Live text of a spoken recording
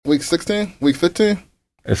Week 16? Week 15?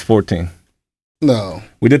 It's 14. No.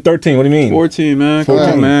 We did 13. What do you mean? 14, man. 14.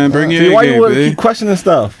 Come on, man. Bring your why game, you B. keep questioning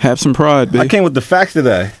stuff? Have some pride, B. I came with the facts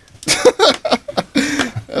today.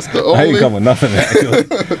 That's the only. I ain't come with nothing,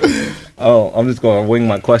 actually. Oh, I'm just going to wing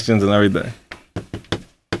my questions and everything.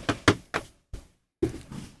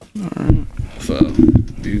 All right. So,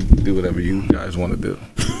 you do whatever you guys want to do.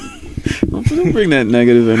 Don't bring that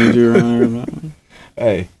negative energy around here, man.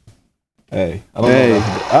 Hey. I don't know.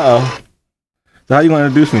 Uh-oh. So how you going to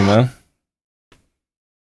introduce me, man?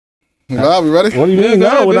 Rob, you ready? What do you mean?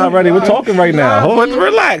 No, we're not ready. We're talking right now. Hold on,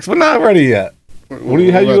 relax. We're not ready yet. What do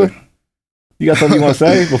you? How you? You got something you want to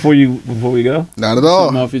say before we go? Not at all.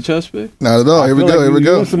 Something off your chest, B? Not at all. Here we go. Here we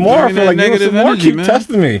go. Some more. I feel like you some more. Energy, Keep man.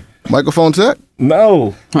 testing me. Microphone check.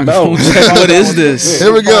 No. What is this?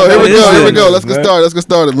 Here we go. What is it? Let's get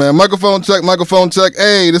started, man. Microphone check.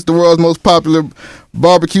 Hey, this is the world's most popular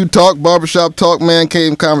barbecue talk, barbershop talk, man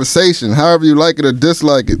cave conversation. However you like it or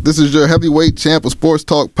dislike it. This is your heavyweight champ of sports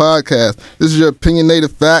talk podcast. This is your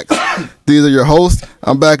opinionated facts. These are your hosts.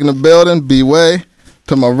 I'm back in the building. B-Way.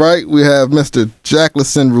 To my right, we have Mr.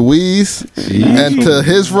 Jacklison Ruiz. And to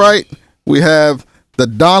his right, we have the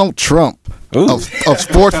Donald Trump of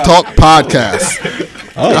Sports Talk Podcast.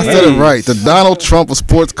 I said it right. The Donald Trump of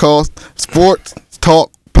Sports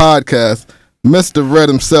Talk Podcast. Mr. Red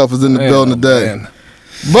himself is in the building today. Man.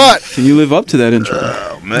 But Can you live up to that intro?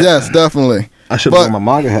 yes, definitely. I should have worn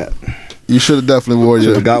my MAGA hat. You should have definitely wore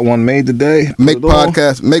your. I got one made today. Make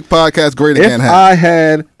podcast great again If hat. I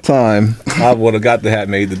had time, I would have got the hat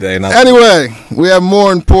made today. And Anyway, we have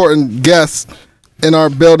more important guests in our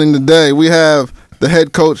building today. We have the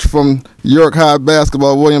head coach from York High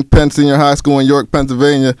Basketball, William Penn Senior High School in York,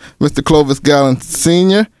 Pennsylvania, Mr. Clovis Gallen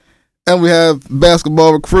Sr. And we have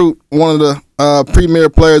basketball recruit, one of the premier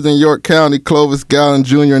players in York County, Clovis Gallen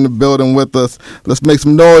Jr. in the building with us. Let's make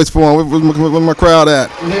some noise for him. Where's my crowd at?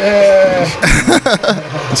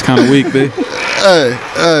 That's kind of weak, B.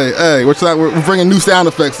 Hey. We're bringing new sound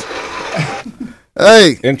effects.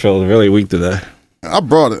 Hey. Intro is really weak today. I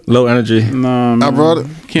brought it. Low energy. Nah, man. I brought it.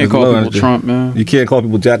 Can't It's call low people energy. Trump, man. You can't call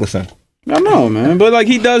people Jacklison. I know, man. But, like,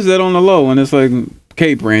 he does that on the low, and it's like,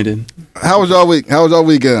 okay, Brandon. How was y'all week? How was y'all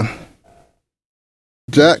weekend?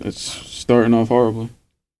 Jack? It's starting off horribly.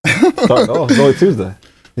 It's only Tuesday.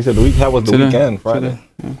 He said how was the Today. weekend? Friday.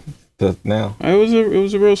 Today, To now. It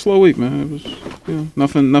was a real slow week, man. It was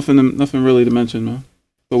nothing really to mention, man.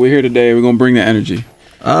 But we're here today. We're gonna bring the energy,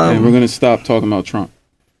 and we're gonna stop talking about Trump.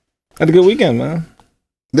 Had a good weekend, man.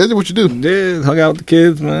 This is what you do. Yeah, hung out with the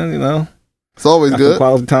kids, man. You know, It's always got some good.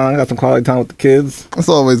 quality time. Got some quality time with the kids. It's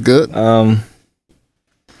always good. Talked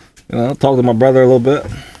to my brother a little bit.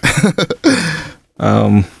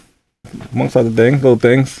 Amongst other things, little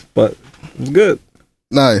things, but it was good.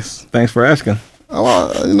 Nice. Thanks for asking. How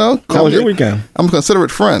How was your weekend? I'm a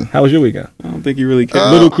considerate friend. How was your weekend? I don't think you really care.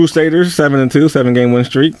 Little Crusaders, 7-2, 7-game win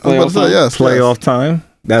streak. I was about to say, yes. Playoff time.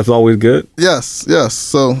 That's always good. Yes.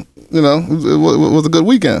 So, it was a good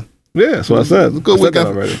weekend. Yeah, that's what I said. Good I said that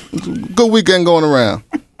weekend. already. Good weekend going around.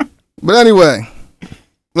 But anyway,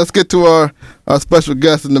 let's get to our special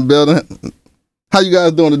guest in the building. How you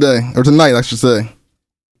guys doing today? Or tonight, I should say.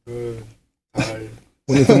 Good.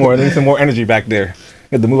 We need some more energy back there.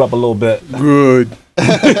 Had to move up a little bit. Good.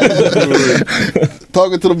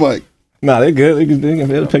 Talking to the mic. Nah, they're good.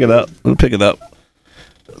 They'll pick it up. They'll pick it up.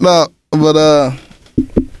 No, but I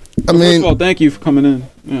First mean, of all, thank you for coming in.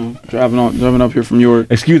 You know, driving up here from York.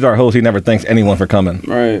 Excuse our host. He never thanks anyone for coming.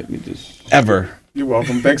 Right. You just Ever. You're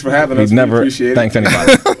welcome. Thanks for having us. He We never appreciate thanks it.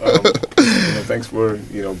 anybody. Thanks for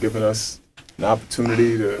giving us an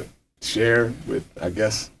opportunity to share with, I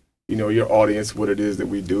guess, your audience what it is that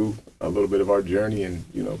we do, a little bit of our journey, and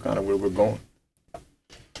kind of where we're going.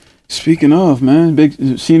 Speaking of, man,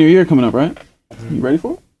 big senior year coming up, right? You ready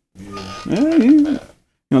for it? Yeah.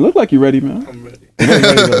 You look like you're ready, man. I'm ready. Ready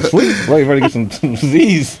to go to sleep. Ready to get some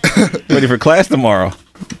Z's. Ready for class tomorrow.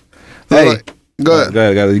 Hey, like, go ahead.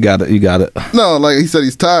 Go ahead. You got it. No, like he said,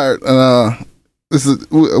 he's tired, and this is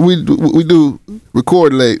we do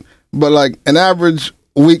record late, but like an average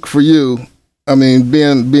week for you. I mean,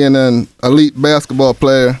 being an elite basketball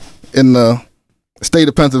player in the state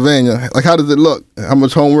of Pennsylvania, like how does it look? How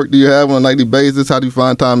much homework do you have on a nightly basis? How do you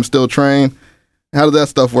find time to still train? How does that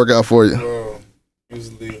stuff work out for you? Well,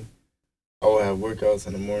 usually I will have workouts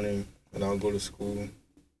in the morning, and I'll go to school.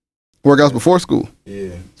 Workouts before school?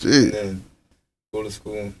 Yeah. Jeez. And then go to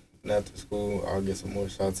school, and after school, I'll get some more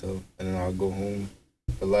shots up, and then I'll go home,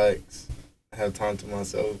 relax, have time to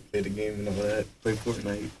myself, play the game and all that, play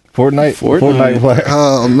Fortnite. Fortnite player.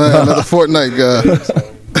 Oh man, another Fortnite guy.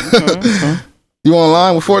 So, You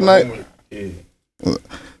online with Fortnite? yeah.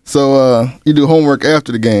 So you do homework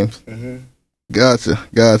after the games. Mm-hmm.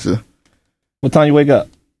 Gotcha. What time you wake up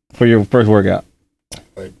for your first workout?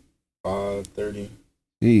 5:30.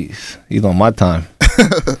 Jeez, he's on my time.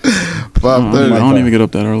 5:30. I don't even get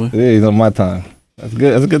up that early. Yeah, he's on my time. That's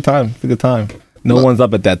good. That's a good time. It's a good time. No one's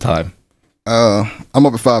up at that time. I'm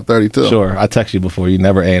up at 5:30 too. Sure, I text you before. You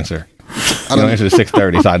never answer. You don't answer at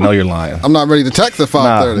 6:30, so I know you're lying. I'm not ready to text at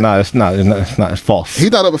 5:30. Nah, it's not. It's not. It's false.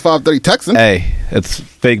 He's not up at 5:30 texting. Hey, it's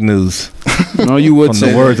fake news. No, you would From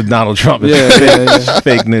say the words of Donald Trump. It's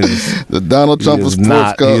fake news. The Donald Trump of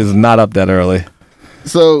sports He is not up that early.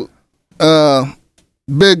 So,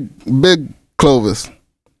 big Clovis,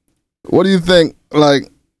 what do you think?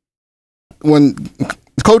 Like when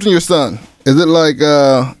coaching your son, is it like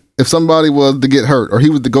if somebody was to get hurt or he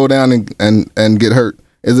was to go down and get hurt?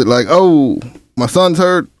 Is it like, oh, my son's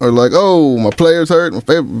hurt, or like, oh, my player's hurt, my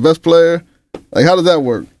favorite best player? Like, how does that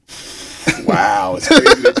work? Wow, it's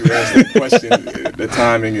crazy that you asked that question. The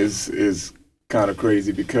timing is kind of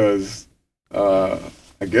crazy because I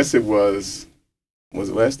guess it was it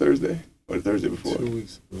last Thursday or the Thursday before? 2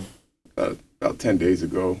 weeks ago. About 10 days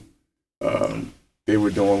ago. They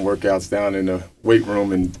were doing workouts down in the weight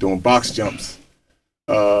room and doing box jumps.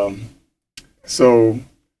 So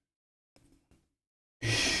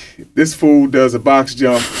this fool does a box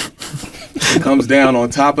jump, comes down on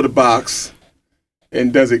top of the box,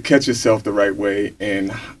 and doesn't catch himself the right way,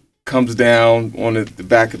 and comes down on the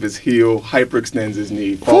back of his heel, hyperextends his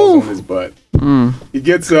knee, falls on his butt. He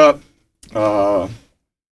gets up.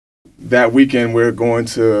 That weekend, we're going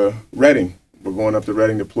to Reading. We're going up to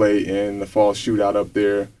Reading to play in the fall shootout up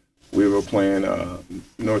there. We were playing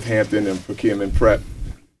Northampton and Perkiomen Prep.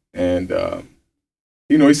 And,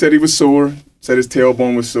 he said he was sore, said his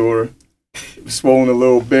tailbone was sore. It was swollen a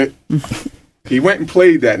little bit. He went and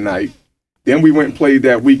played that night. Then we went and played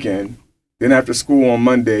that weekend. Then after school on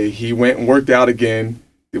Monday, he went and worked out again.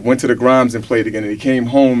 He went to the Grimes and played again. And he came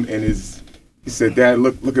home and he said, "Dad,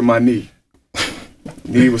 look at my knee."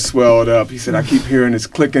 Knee was swelled up. He said, "I keep hearing this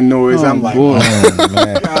clicking noise." I'm like, Oh,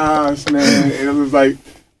 man. gosh, man. It was like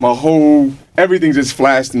everything just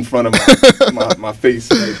flashed in front of my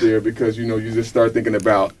face right there because, you just start thinking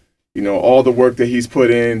about, all the work that he's put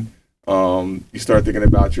in. You start thinking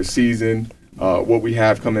about your season, what we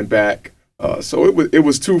have coming back. So it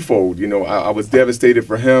was twofold. I was devastated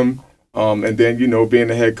for him. And then, being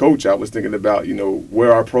the head coach, I was thinking about,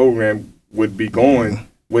 where our program would be going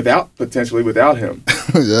potentially without him.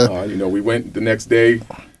 Yeah. We went the next day,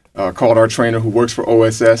 called our trainer who works for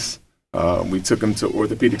OSS. We took him to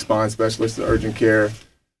orthopedic spine specialist, to urgent care.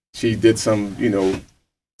 She did some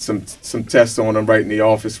tests on him right in the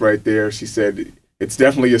office right there. She said it's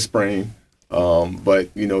definitely a sprain, but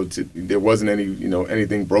there wasn't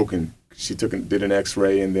anything broken. She did an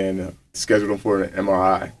X-ray and then scheduled him for an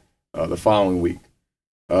MRI the following week.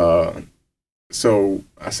 So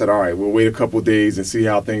I said, all right, we'll wait a couple of days and see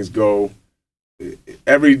how things go.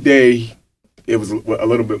 Every day, it was a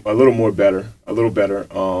little more better, a little better.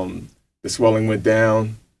 The swelling went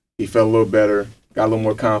down. He felt a little better, got a little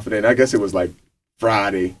more confident. I guess it was like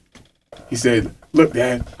Friday. He said, "Look,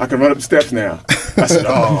 Dad, I can run up the steps now." I said,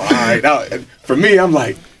 "Oh, all right." Now, for me, I'm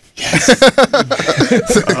like, yes.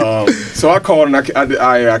 So I called and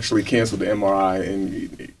I actually canceled the MRI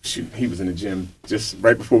and shoot, he was in the gym just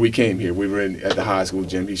right before we came here. We were at the high school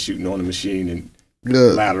gym. He's shooting on the machine and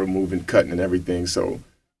lateral moving, cutting, and everything. So,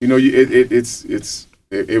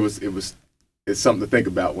 it's something to think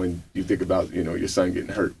about when you think about your son getting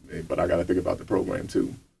hurt. But I got to think about the program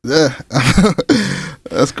too. Yeah,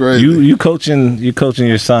 that's crazy. You coaching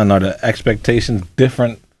your son. Are the expectations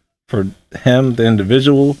different for him, the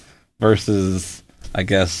individual, versus, I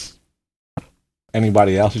guess,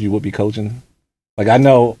 anybody else that you would be coaching? Like, I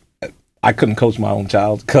know I couldn't coach my own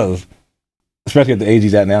child because, especially at the age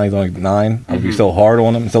he's at now, he's only 9. I would be so hard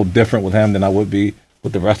on him, so different with him than I would be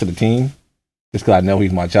with the rest of the team, just because I know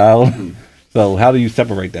he's my child. So how do you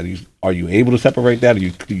separate that? Are you able to separate that?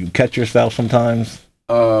 Do you catch yourself sometimes?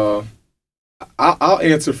 I'll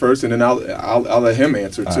answer first, and then I'll let him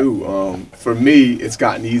answer too. For me, it's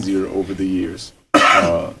gotten easier over the years.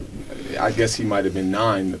 I guess he might have been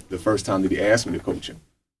 9 the first time that he asked me to coach him.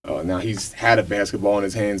 Now he's had a basketball in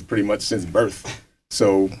his hands pretty much since birth.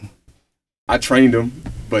 So I trained him,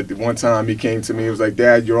 but the one time he came to me, he was like,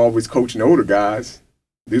 "Dad, you're always coaching older guys."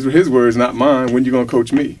 These were his words, not mine. "When you gonna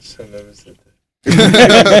coach me?" I never said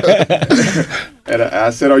that. And I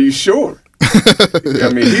said, "Are you sure?" I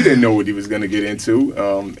mean, he didn't know what he was going to get into,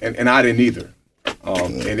 and I didn't either.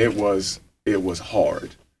 And it was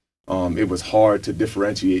hard. It was hard to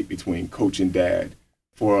differentiate between coach and dad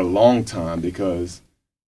for a long time because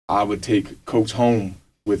I would take Coach home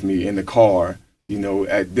with me in the car, you know,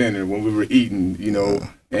 at dinner when we were eating, you know,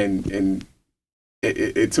 and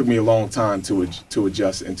it took me a long time to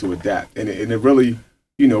adjust and to adapt, and it really,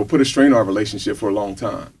 you know, put a strain on our relationship for a long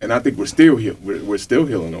time. And I think we're still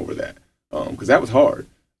healing over that, because that was hard.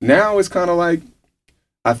 Now it's kind of like,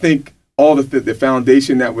 I think all the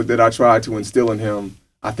foundation that I tried to instill in him,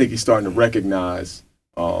 I think he's starting to recognize,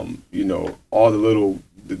 you know, all the little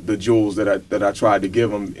the jewels that I tried to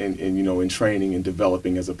give him in you know, in training and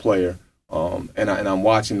developing as a player. And I'm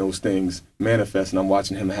watching those things manifest, and I'm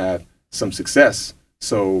watching him have some success.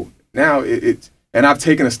 So now and I've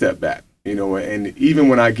taken a step back, you know, and even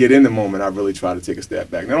when I get in the moment, I really try to take a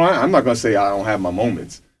step back. Now, I'm not going to say I don't have my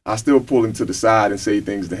moments. I still pull him to the side and say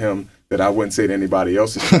things to him that I wouldn't say to anybody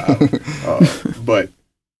else's child.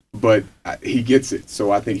 But he gets it.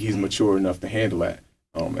 So I think he's mature enough to handle that.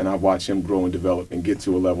 And I watch him grow and develop and get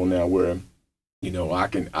to a level now where, you know, I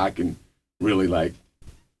can really like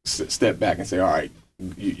step back and say, all right,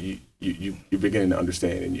 you're beginning to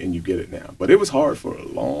understand and you get it now. But it was hard for a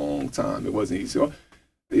long time. It wasn't easy. So,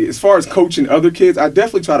 as far as coaching other kids, I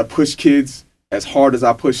definitely try to push kids as hard as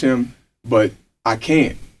I push him, but I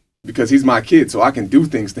can't, because he's my kid. So I can do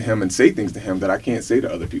things to him and say things to him that I can't say to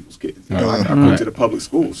other people's kids. You know, I coach at a public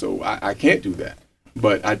school, so I can't do that.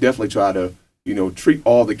 But I definitely try to, you know, treat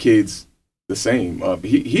all the kids the same.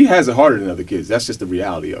 He has it harder than other kids. That's just the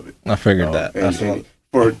reality of it. I figured that. And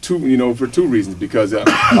for two reasons, because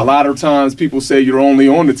a lot of times people say you're only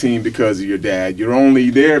on the team because of your dad. You're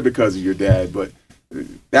only there because of your dad, but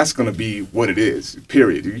that's going to be what it is,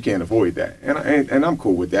 period. You can't avoid that. And I'm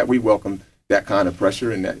cool with that. We welcome that kind of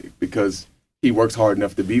pressure, and that because he works hard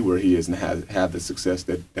enough to be where he is and have the success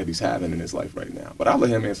that he's having in his life right now. But I'll let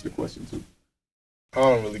him answer the question too. I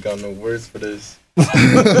don't really got no words for this.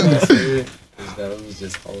 It was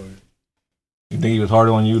just hard. You think he was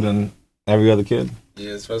harder on you than every other kid?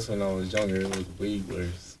 Yeah, especially when I was younger, it was way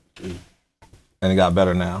worse. And it got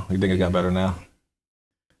better now. You think it got better now?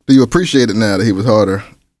 Do you appreciate it now that he was harder?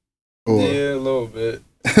 Or? Yeah, a little bit.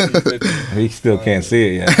 He still can't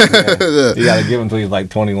see it yet. Yeah. You got to give him until he's like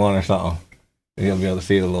 21 or something. He'll be able to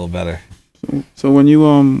see it a little better. So when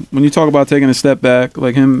you talk about taking a step back,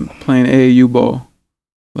 like him playing AAU ball,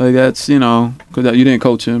 like that's, you know, because you didn't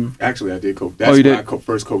coach him. Actually, I did coach. That's when I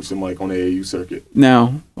first coached him, like on the AAU circuit.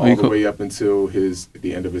 Now, all the way up until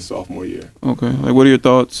the end of his sophomore year. Okay, like what are your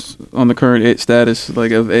thoughts on the current status,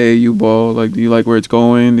 like of AAU ball? Like, do you like where it's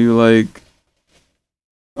going? Do you like?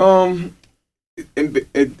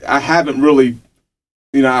 I haven't really,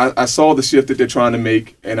 you know, I saw the shift that they're trying to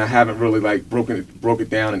make, and I haven't really like broke it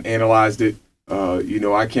down and analyzed it. You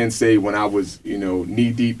know, I can say when I was, you know,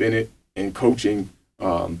 knee deep in it and coaching.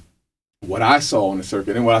 What I saw on the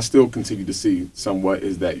circuit and what I still continue to see somewhat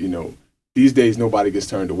is that, you know, these days nobody gets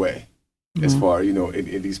turned away as far, you know,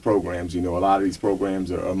 in these programs. You know, a lot of these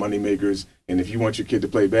programs are money makers, and if you want your kid to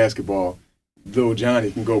play basketball, little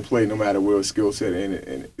Johnny can go play no matter where his skill set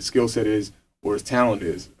is or his talent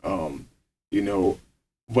is. You know,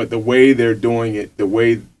 but the way they're doing it, the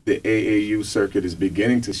way the AAU circuit is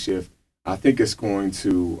beginning to shift, I think it's going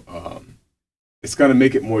to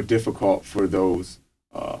make it more difficult for those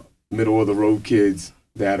middle of the road kids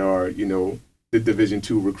that are, you know, the Division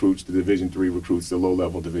II recruits, the Division III recruits, the low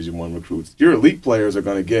level Division I recruits. Your elite players are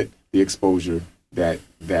going to get the exposure that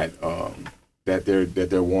they're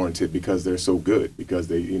warranted because they're so good, because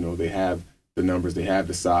they, you know, they have the numbers, they have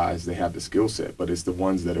the size, they have the skill set. But it's the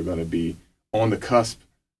ones that are going to be on the cusp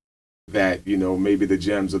that, you know, maybe the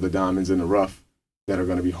gems or the diamonds in the rough that are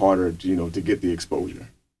going to be harder, you know, to get the exposure.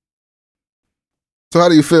 So how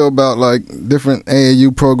do you feel about like different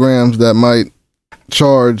AAU programs that might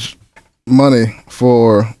charge money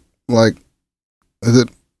for, like, is it,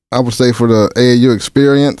 I would say for the AAU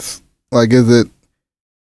experience? Like, is it,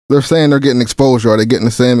 they're saying they're getting exposure. Are they getting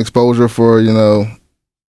the same exposure for, you know,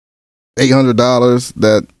 $800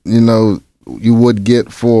 that, you know, you would get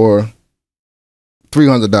for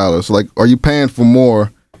 $300? Like, are you paying for more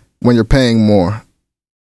when you're paying more?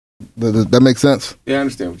 Does that make sense? Yeah, I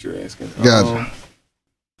understand what you're asking. Gotcha.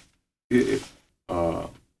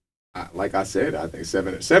 Like I said, I think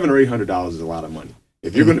 $700 or $800 is a lot of money.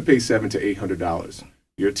 If you're going to pay $700 to $800,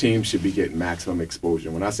 your team should be getting maximum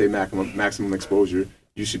exposure. When I say maximum exposure,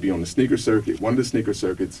 you should be on the sneaker circuit, one of the sneaker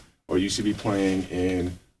circuits, or you should be playing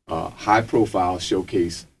in high-profile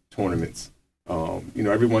showcase tournaments. You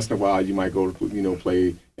know, every once in a while, you might go, you know,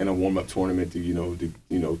 play in a warm-up tournament to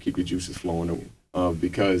keep your juices flowing.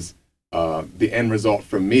 Because the end result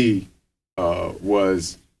for me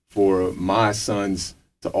was for my sons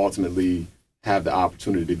to ultimately have the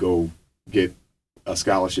opportunity to go get a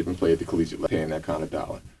scholarship and play at the collegiate level, paying that kind of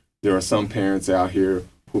dollar. there are some parents out here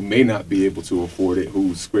who may not be able to afford it,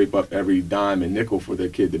 who scrape up every dime and nickel for their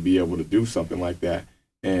kid to be able to do something like that.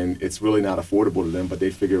 And it's really not affordable to them, but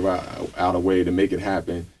they figure out a way to make it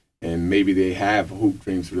happen. And maybe they have hoop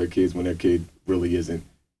dreams for their kids when their kid really isn't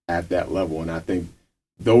at that level. And I think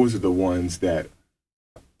those are the ones that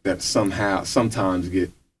sometimes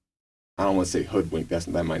get, I don't want to say hoodwinked. That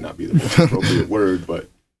might not be the most appropriate word, but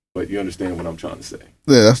you understand what I'm trying to say.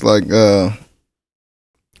 Yeah, that's like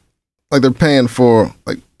they're paying for,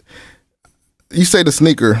 like, you say the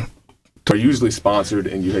sneaker. Are usually sponsored,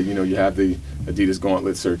 and you have the Adidas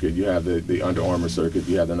Gauntlet circuit, you have the Under Armour circuit,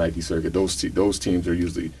 you have the Nike circuit. Those teams are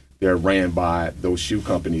usually, they're ran by those shoe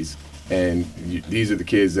companies, and these are the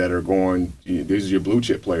kids that are going. These are your blue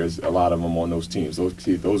chip players. A lot of them on those teams. Those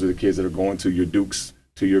are the kids that are going to your Dukes,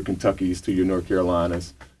 to your Kentuckys, to your North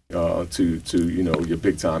Carolinas, to your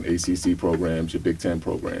big time ACC programs, your Big Ten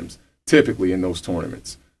programs. Typically in those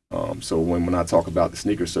tournaments. So when I talk about the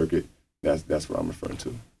sneaker circuit, that's what I'm referring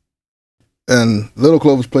to. And Little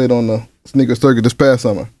Clovis played on the sneaker circuit this past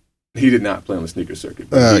summer. He did not play on the sneaker circuit.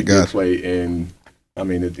 But he did play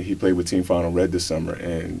he played with Team Final Red this summer,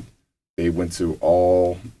 and they went to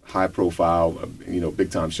all high-profile,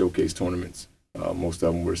 big-time showcase tournaments. Most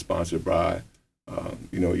of them were sponsored by,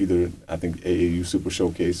 either, I think, AAU Super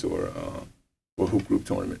Showcase or Hoop Group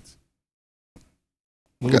tournaments.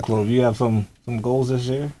 Little Clove, you have some goals this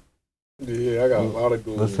year? Yeah, I got a lot of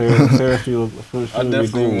goals. Let's hear a few. I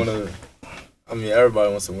definitely want to. I mean, everybody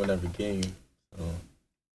wants to win every game. So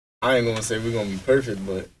I ain't gonna say we're gonna be perfect,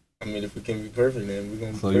 but I mean, if we can be perfect, then we're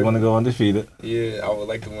gonna. So you want to go undefeated? Yeah, I would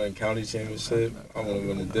like to win county championship. I want to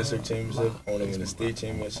win the district championship. I want to win the state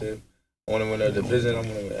championship. I want to win a division. I want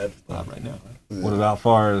to win everything. Not right now. Yeah. What about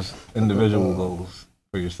far as individual goals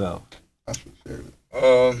for yourself? I should share it.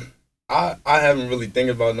 I haven't really think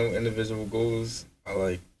about no individual goals.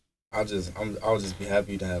 I'll just be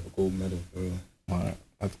happy to have a gold medal for real. All right,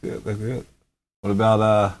 that's good. That's good. What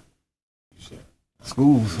about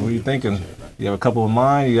schools? What are you thinking? You have a couple in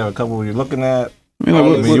mind? You have a couple you're looking at?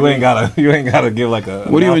 You ain't gotta give like a.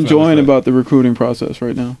 What are you enjoying about the recruiting process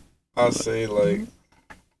right now? I'll say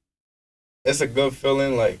it's a good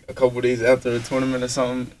feeling. Like a couple days after a tournament or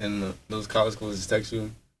something, and those college schools just text you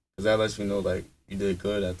because that lets you know like you did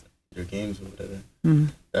good at your games or whatever. Mm-hmm.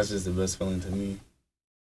 That's just the best feeling to me.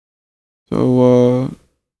 So,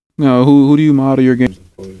 now who do you model your games?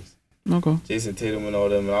 Of course. Okay. Jason Tatum and all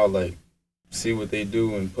them, and I'll see what they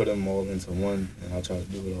do and put them all into one, and I'll try to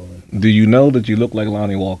do it all. Do you know that you look like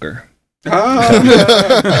Lonnie Walker?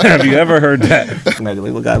 Have you ever heard that? That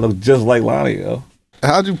little guy looks just like Lonnie, yo.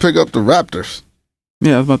 How'd you pick up the Raptors?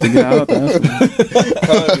 Yeah, I was about to get out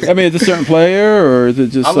there. I mean, is it a certain player, or is it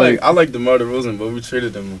just I like DeMar DeRozan, but we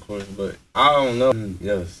traded them, of course. But I don't know.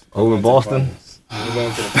 Yes. Over Boston? We're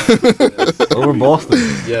going to the finals. Yes. Over Boston?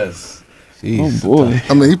 Yes. Jeez. Oh boy!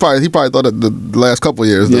 I mean, he probably thought it the last couple of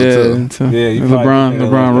years. Though, too.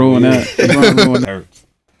 LeBron ruined that. LeBron ruined that.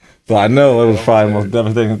 So I know it was probably the most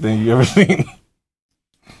devastating thing you ever seen.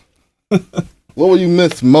 What will you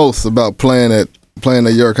miss most about playing at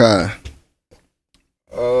York High?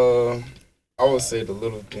 I would say the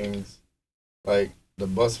little things, like the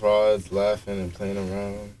bus rides, laughing and playing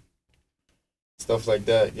around, stuff like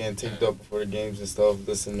that. Getting taped up before the games and stuff,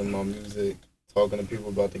 listening to my music, talking to people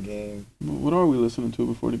about the game. What are we listening to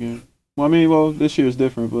before the game? Well, this year is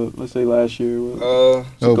different, but let's say last year.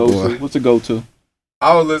 What's a go-to?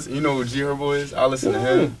 I'll listen. You know who G Herbo is? I'll listen to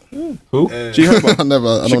him. Yeah. Who? G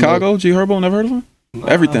Herbo. Chicago. G Herbo. Never heard of him.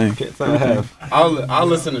 Everything. I'll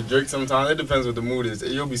listen to Drake sometimes. It depends what the mood is.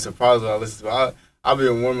 You'll be surprised when I listen to. I'll be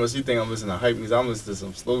in warm-ups. You think I'm listening to hype music? I'm listening to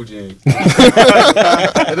some slow jams.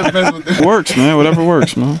 It depends what the works, man. Whatever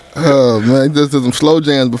works, man. Oh man, he just did some slow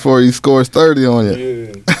jams before he scores 30 on you.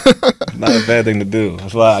 Yeah. Not a bad thing to do.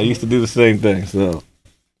 That's why I used to do the same thing. So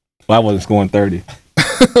I wasn't scoring 30.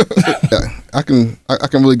 Yeah, I can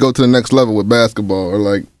really go to the next level with basketball, or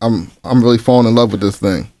like I'm really falling in love with this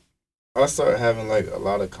thing. I started having like a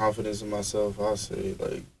lot of confidence in myself. I'll say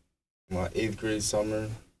like my 8th grade summer,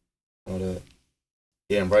 all that.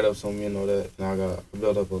 Getting write-ups on me and all that. And I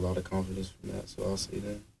built up a lot of confidence from that. So I'll say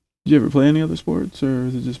that. Did you ever play any other sports, or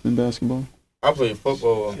has it just been basketball? I played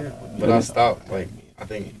football, but I stopped I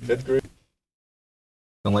think 5th grade.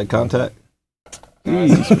 Don't like contact?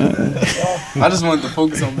 Jeez, man. I just wanted to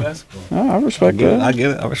focus on basketball. I respect that. I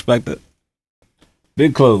get it. I respect it.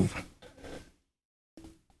 Big Clove.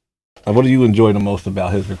 What do you enjoy the most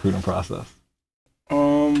about his recruiting process?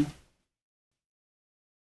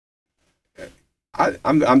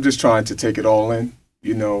 I'm just trying to take it all in.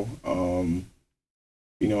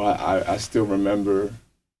 I still remember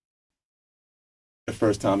the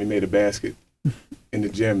first time he made a basket in the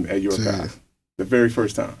gym at York High. The very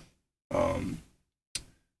first time.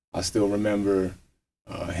 I still remember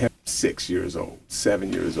him 6 years old,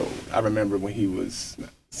 7 years old. I remember when he was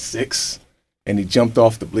 6 and he jumped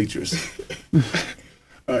off the bleachers.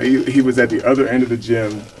 He was at the other end of the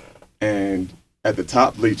gym and at the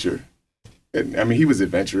top bleacher. And, I mean, he was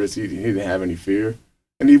adventurous. He didn't have any fear.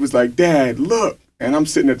 And he was like, "Dad, look." And I'm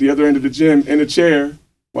sitting at the other end of the gym in a chair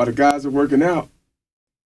while the guys are working out.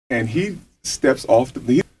 And he steps off the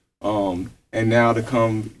bleacher. And now to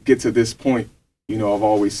come get to this point, you know, I've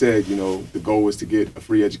always said, you know, the goal is to get a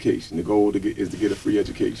free education. The goal is to get a free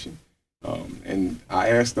education. And I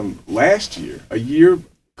asked him last year, a year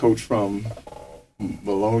coach from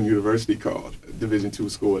Malone University called, Division II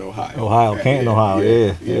school in Ohio. Canton, Ohio,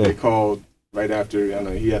 yeah. They called right after, I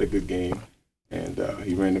know he had a good game, and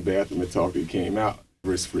he ran the bathroom and talked, he came out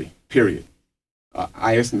risk-free, period.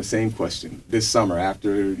 I asked him the same question this summer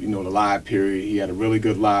after, you know, the live period. He had a really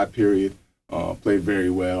good live period, played very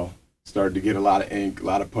well, started to get a lot of ink, a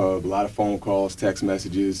lot of pub, a lot of phone calls, text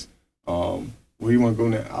messages. Where you want to go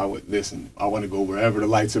now? I want to go wherever the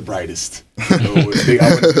lights are brightest. I want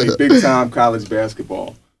to play big time college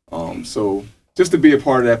basketball. So just to be a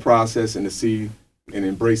part of that process and to see and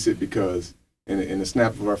embrace it, because in the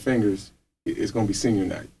snap of our fingers, it's going to be senior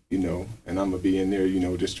night, you know, and I'm going to be in there, you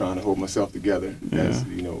know, just trying to hold myself together as,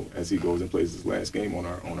 you know, as he goes and plays his last game on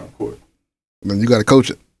our court. Then you got to coach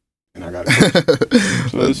it. And I got to coach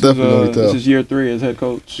it. So this is year 3 as head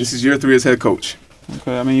coach. This is year 3 as head coach.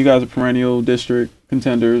 Okay, I mean, you guys are perennial district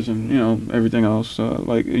contenders, and you know everything else.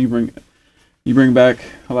 Like you bring back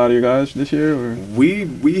a lot of your guys this year, or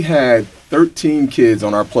we had 13 kids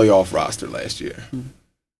on our playoff roster last year.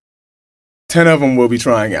 10 of them will be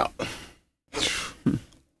trying out.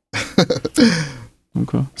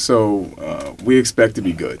 Okay. So we expect to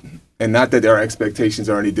be good, and not that our expectations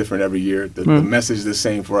are any different every year. The message is the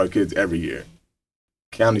same for our kids every year.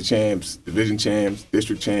 County champs, division champs,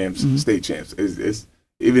 district champs, state champs. It's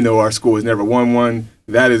even though our school has never won one,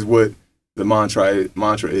 that is what the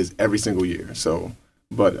mantra is every single year. So,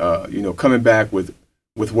 but you know, coming back with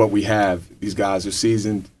what we have, these guys are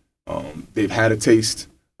seasoned. They've had a taste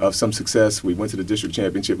of some success. We went to the district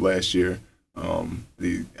championship last year.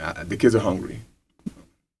 The kids are hungry.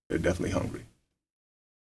 They're definitely hungry.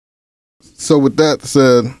 So with that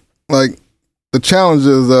said, like the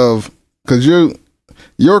challenges of, because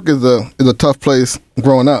York is a tough place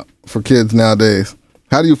growing up for kids nowadays.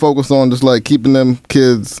 How do you focus on just like keeping them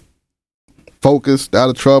kids focused, out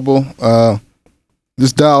of trouble,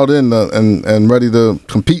 just dialed in and ready to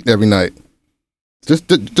compete every night? Just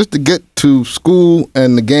to get to school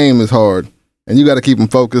and the game is hard, and you got to keep them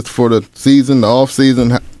focused for the season, the off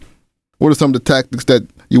season. What are some of the tactics that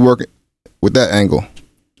you work with that angle?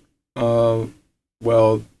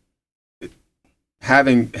 Well,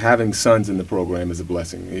 having sons in the program is a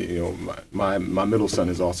blessing. You know, my middle son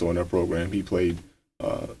is also in our program. He played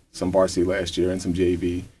some varsity last year and some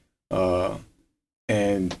JV.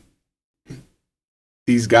 And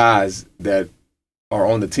these guys that are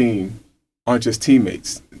on the team aren't just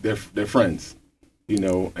teammates; they're friends. You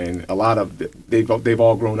know, and a lot of they've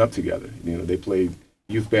all grown up together. You know, they played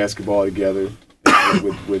youth basketball together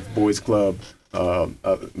with boys club.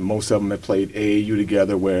 Most of them have played AAU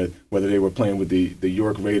together, whether they were playing with the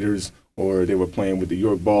York Raiders or they were playing with the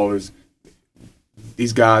York Ballers.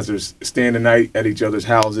 These guys are staying the night at each other's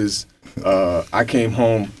houses. I came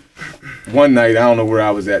home one night, I don't know where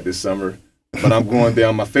I was at this summer, but I'm going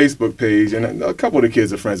down my Facebook page, and a couple of the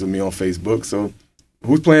kids are friends with me on Facebook. So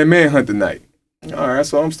who's playing Manhunt tonight? All right,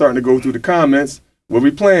 so I'm starting to go through the comments. Where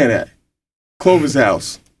we playing at? Clover's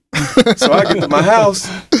house. So I get to my house,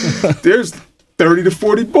 there's 30 to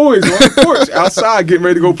 40 boys on the porch outside getting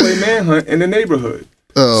ready to go play Manhunt in the neighborhood.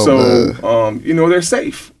 Oh, so, you know, they're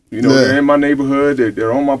safe. You know, they're in my neighborhood.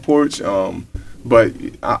 They're on my porch. But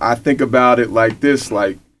I think about it like this,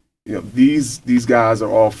 like, you know, these guys are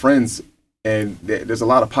all friends, and there's a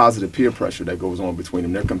lot of positive peer pressure that goes on between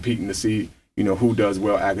them. They're competing to see, you know, who does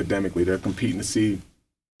well academically. They're competing to see,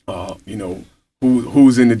 you know,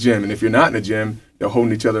 who's in the gym. And if you're not in the gym, they're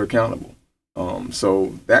holding each other accountable.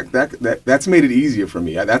 So that's made it easier for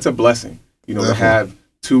me. That's a blessing, you know, to have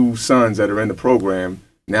two sons that are in the program.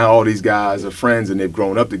 Now all these guys are friends and they've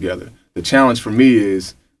grown up together. The challenge for me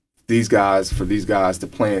is for these guys to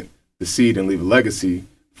plant the seed and leave a legacy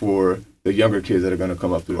for the younger kids that are going to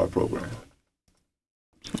come up through our program.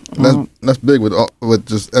 That's big with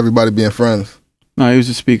just everybody being friends. No, he was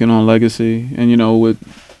just speaking on legacy, and you know,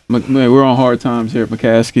 we're on hard times here at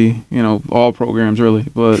McCaskey. You know, all programs really,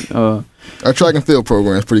 but our track and field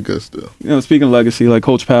program is pretty good still. You know, speaking of legacy, like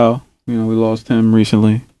Coach Powell, You know, we lost him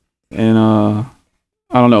recently, and I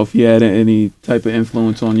don't know if he had any type of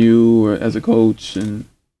influence on you or as a coach. And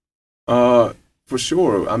for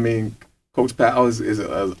sure. I mean, Coach Powell is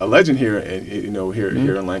a legend here, and here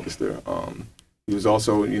in Lancaster. He was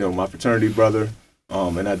also my fraternity brother,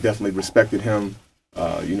 and I definitely respected him.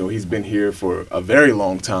 He's been here for a very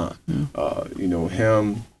long time.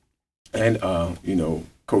 Him and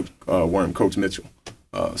Coach Worm, Coach Mitchell.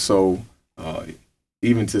 So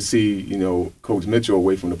even to see Coach Mitchell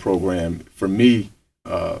away from the program for me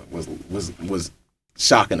was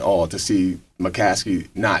shock and awe to see McCaskey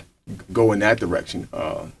not go in that direction.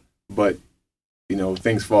 But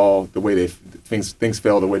things fell the way they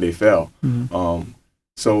fell.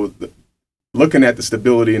 Mm-hmm. Looking at the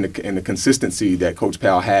stability and the consistency that Coach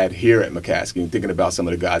Powell had here at McCaskey, and thinking about some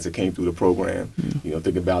of the guys that came through the program,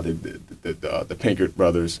 thinking about the Pinkert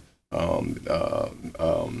brothers,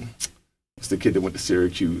 what's the kid that went to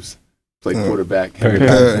Syracuse, played quarterback,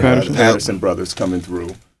 the Patterson brothers coming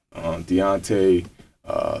through, Deontay,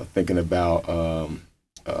 thinking about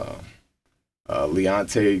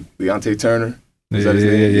Leonte Turner. Is that his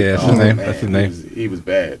name? Yeah, that's his name. That's his name. He was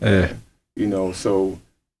bad. Yeah. So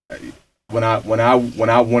when I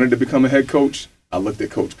wanted to become a head coach, I looked at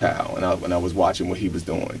Coach Powell and I was watching what he was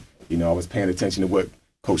doing. I was paying attention to what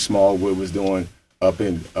Coach Smallwood was doing up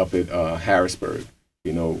at Harrisburg.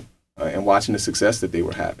 And watching the success that they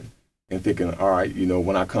were having, and thinking, all right,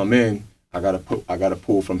 when I come in, I gotta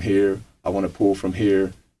pull from here. I want to pull from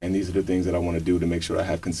here, and these are the things that I want to do to make sure I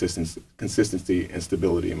have consistency and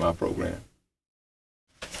stability in my program.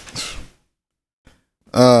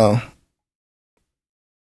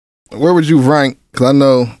 Where would you rank? Because I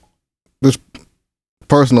know this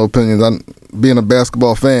personal opinions. Being a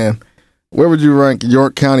basketball fan, where would you rank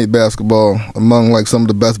York County basketball among like some of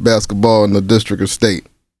the best basketball in the district or state?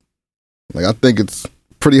 Like, I think it's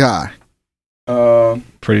pretty high.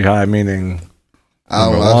 Pretty high meaning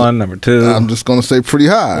number one, number two. I'm just gonna say pretty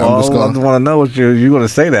high. Well, I just want to know what you're going to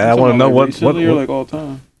say that. I want to know what you're like all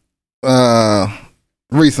time.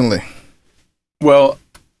 Recently. Well,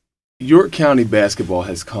 York County basketball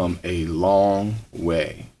has come a long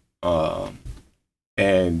way,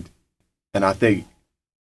 and I think,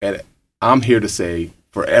 and I'm here to say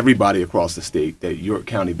for everybody across the state that York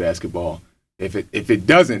County basketball, if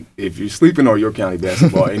you're sleeping on York County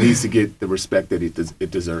basketball, it needs to get the respect that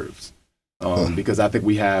it deserves, because I think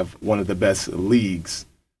we have one of the best leagues,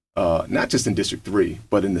 not just in District 3,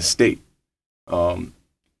 but in the state. When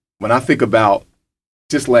I think about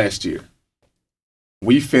just last year,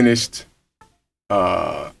 we finished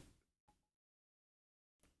and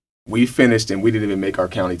we didn't even make our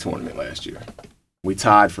county tournament last year. We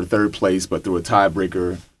tied for third place, but through a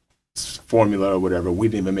tiebreaker formula or whatever, we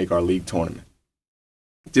didn't even make our league tournament.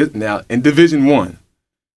 Now, in Division 1,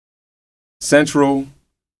 Central,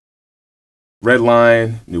 Red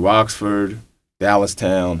Lion, New Oxford,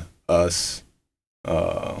 Dallastown, us, who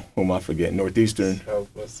am I forgetting? Northeastern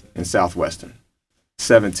and Southwestern.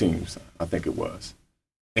 7 teams, I think it was.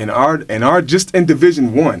 And our just in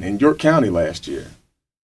Division 1 in York County last year,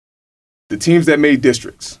 the teams that made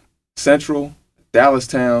districts, Central,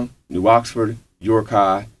 Dallastown, New Oxford, York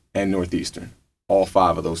High, and Northeastern. All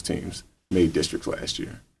 5 of those teams made districts last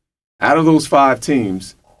year. Out of those 5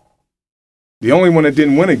 teams, the only one that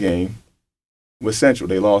didn't win a game was Central.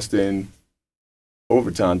 They lost in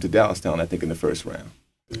overtime to Dallastown, I think, in the first round.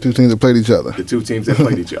 The 2 teams that played each other. The 2 teams that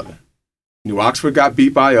played each other. New Oxford got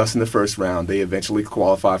beat by us in the first round. They eventually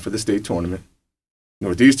qualified for the state tournament.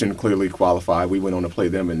 Northeastern clearly qualified. We went on to play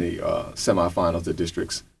them in the semifinals of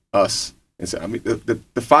districts. Us. And so, I mean,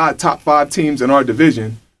 the top 5 teams in our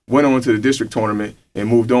division went on to the district tournament and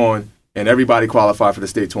moved on, and everybody qualified for the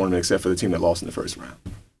state tournament except for the team that lost in the first round.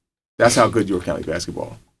 That's how good York County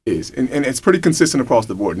basketball is. And it's pretty consistent across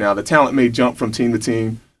the board. Now, the talent may jump from team to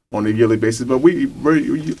team on a yearly basis, but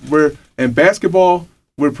we're in basketball,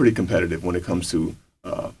 we're pretty competitive when it comes to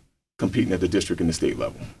competing at the district and the state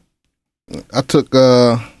level. I took,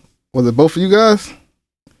 was it both of you guys?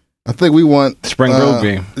 I think we won Spring Grove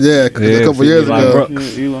game. Yeah, a couple years ago.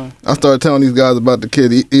 Eli. I started telling these guys about the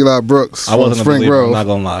kid Eli Brooks. I wasn't Spring a believer, Grove. I'm not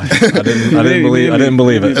gonna lie. I didn't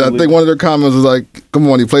believe it. And I think one of their comments was like, "Come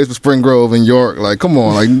on, he plays for Spring Grove in York. Like, come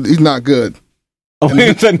on, like he's not good." Oh,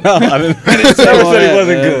 he said no. I didn't never said he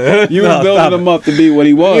wasn't good. You was building him up to be what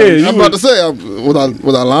he was. Yeah, I'm about to say,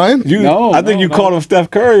 was I lying? I think you called him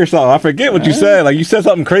Steph Curry or something. I forget what you said. Like you said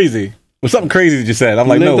something crazy. Well, something crazy that you said. I'm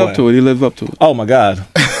like, no way. He lived up to it. Oh my God.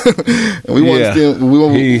 And we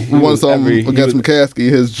won some against McCaskey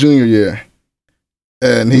his junior year,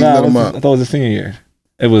 and he let him up. I thought it was his senior year.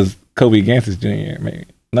 It was Kobe Gantz's junior year, maybe.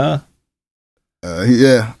 Nah.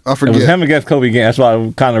 Yeah, I It forget. was him against Kobe again. That's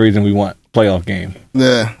why kind of reason we want playoff game.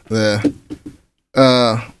 Yeah.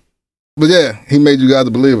 But yeah, he made you guys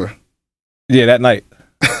a believer. Yeah, that night.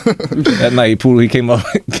 That night, he came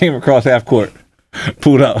across half court,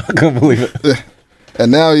 pulled up. I couldn't believe it.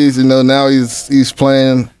 And now he's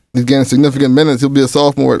playing. He's getting significant minutes. He'll be a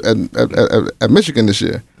sophomore at Michigan this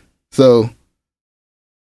year. So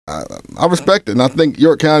I respect it, and I think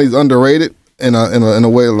York County is underrated in a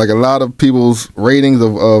way. Like a lot of people's ratings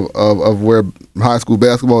of where high school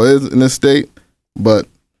basketball is in this state, but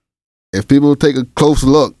if people take a close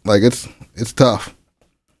look, like it's tough.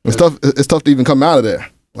 It's tough. It's tough to even come out of there.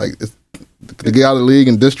 Like to get out of the league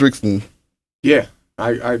and districts and. Yeah,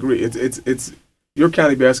 I agree. It's York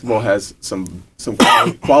County basketball has some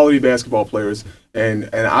quality basketball players, and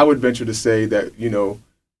I would venture to say that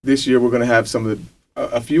this year we're going to have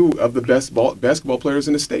a few of the best basketball players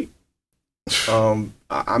in the state.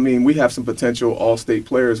 I mean, we have some potential all-state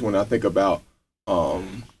players when I think about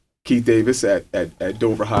Keith Davis at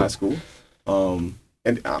Dover High School, and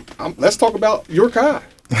let's talk about York High.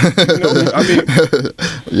 I mean,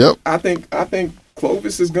 yep. I think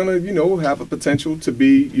Clovis is gonna have a potential to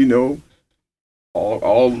be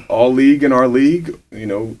all league in our league,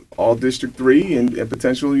 all District 3, and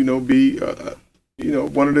potentially be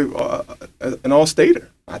one of the an all-stater.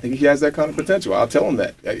 I think he has that kind of potential. I'll tell him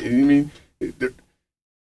that. I mean, the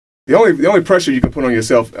only pressure you can put on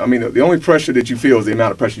yourself. I mean, the only pressure that you feel is the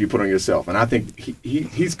amount of pressure you put on yourself. And I think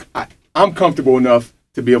I'm comfortable enough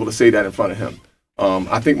to be able to say that in front of him.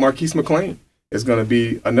 I think Marquise McLean is going to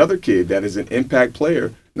be another kid that is an impact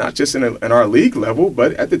player, not just in our league level,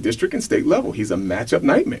 but at the district and state level. He's a matchup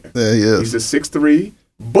nightmare. Yeah, he is. He's a 6'3"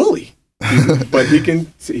 bully, but he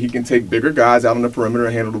can take bigger guys out on the perimeter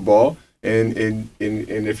and handle the ball. And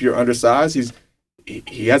if you're undersized,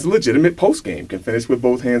 he has a legitimate post game, can finish with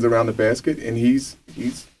both hands around the basket, and he's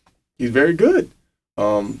very good.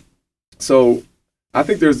 So I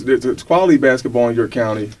think there's quality basketball in York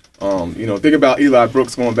County. Think about Eli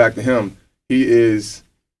Brooks, going back to him. He is,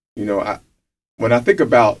 when I think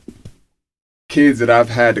about kids that I've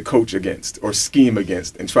had to coach against or scheme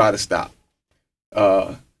against and try to stop,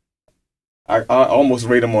 I almost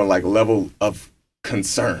rate them on like level of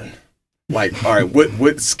concern. Like, all right,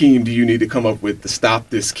 what scheme do you need to come up with to stop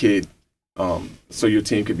this kid so your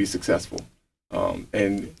team can be successful?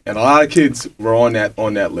 And a lot of kids were on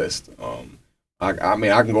that list. I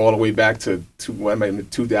mean, I can go all the way back to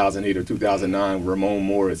 2008 or 2009, Ramon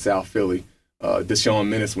Moore at South Philly, Deshaun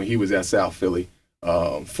Menace when he was at South Philly,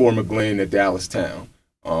 For McGlynn at Dallas Town,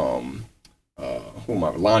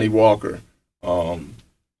 Lonnie Walker, and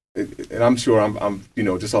I'm sure I'm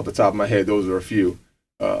just off the top of my head, those are a few.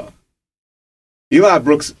 Eli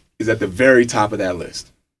Brooks is at the very top of that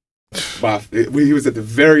list. He was at the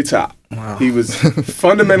very top. Wow. He was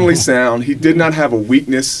fundamentally sound. He did not have a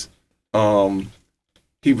weakness.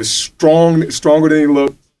 He was stronger than he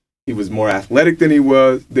looked. He was more athletic than he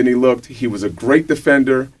looked. He was a great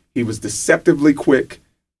defender. He was deceptively quick.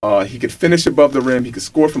 He could finish above the rim. He could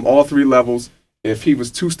score from all three levels. If he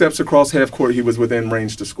was 2 steps across half court, he was within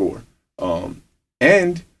range to score.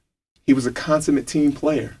 And he was a consummate team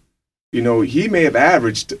player. He may have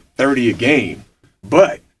averaged 30 a game,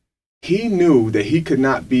 but he knew that he could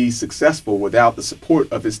not be successful without the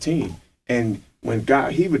support of his team. And when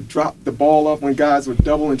he would drop the ball off when guys were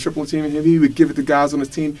double and triple teaming him, he would give it to guys on his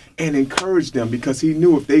team and encourage them, because he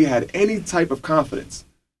knew if they had any type of confidence,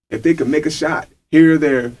 if they could make a shot here or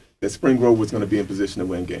there, that Spring Grove was going to be in position to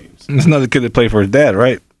win games. There's another kid that played for his dad,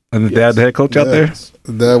 right? And the dad, the head coach out there?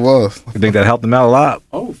 That was. You think that helped him out a lot?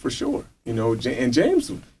 Oh, for sure. And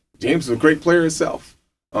James was a great player himself.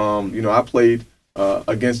 I played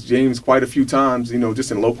against James quite a few times,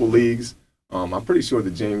 just in local leagues. I'm pretty sure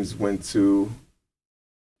that James went to,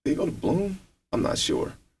 did he go to Bloom? I'm not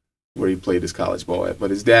sure where he played his college ball at,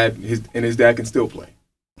 but his dad can still play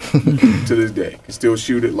to this day. Can still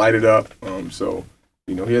shoot it, light it up. So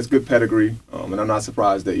he has good pedigree, and I'm not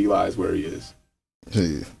surprised that Eli is where he is.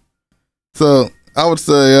 Jeez. So I would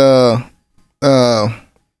say, a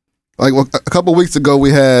couple of weeks ago, we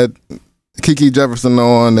had Kiki Jefferson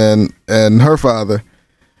on and her father,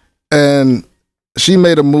 and she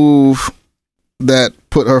made a move that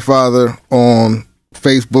put her father on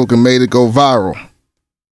Facebook and made it go viral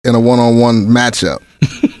in a one-on-one matchup.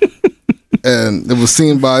 And it was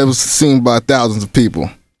seen by thousands of people.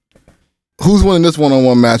 Who's winning this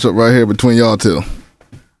one-on-one matchup right here between y'all two?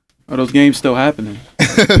 Are those games still happening?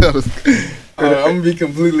 I'm gonna be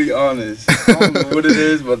completely honest. I don't know what it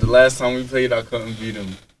is, but the last time we played, I couldn't beat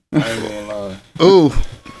him. I ain't gonna lie. Ooh,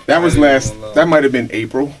 that might have been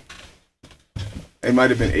April. It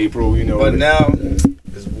might have been April, you know. But now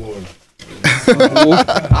it's war.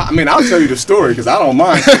 I mean, I'll tell you the story because I don't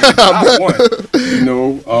mind. I won. You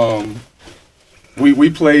know, we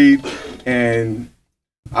played, and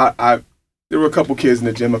I there were a couple kids in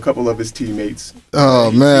the gym, a couple of his teammates.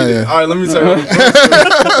 Oh man! All right, let me tell you.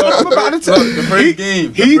 I'm about to tell you. The first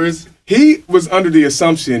game. He was under the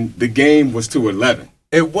assumption the game was to 11.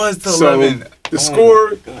 It was to So 11. the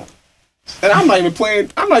score. And I'm not even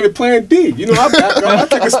playing D. You know, I back up. I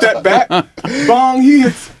take a step back. Bong, he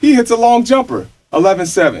hits a long jumper.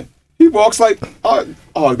 11-7. He walks like,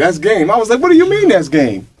 oh, that's game. I was like, what do you mean that's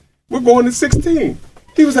game? We're going to 16.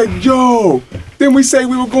 He was like, yo, didn't we say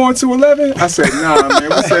we were going to 11? I said, nah, man,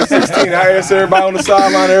 we said 16. I asked everybody on the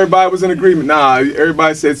sideline. Everybody was in agreement. Nah,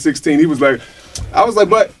 everybody said 16. He was like, I was like,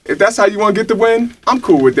 but if that's how you want to get the win, I'm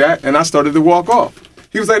cool with that. And I started to walk off.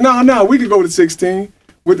 He was like, no, we could go to 16.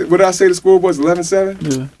 What did I say the score was?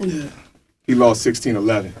 11-7? Yeah. He lost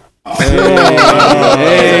 16-11.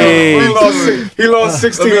 Hey. He lost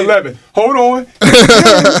 16-11. Hold on.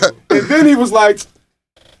 And then he was like,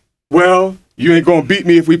 well, you ain't going to beat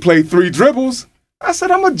me if we play 3 dribbles. I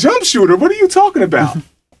said, I'm a jump shooter. What are you talking about?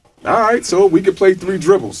 All right, so we could play 3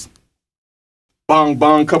 dribbles. Bong,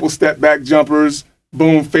 bong, couple step back jumpers.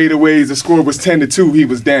 Boom, fadeaways. The score was 10-2. He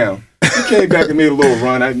was down. He came back and made a little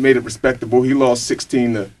run. I made it respectable. He lost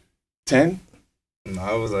 16-10. No,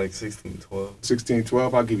 I was like 16-12.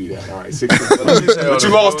 16-12. I'll give you that. All right, 16-12. But you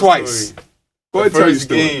lost twice. Story. Go ahead, tell your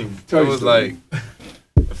story. Game, it was like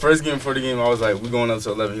the first game before the game. I was like, we going up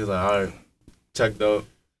to 11. He was like, all right, checked up,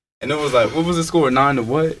 and it was like, what was the score? 9 to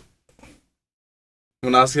what?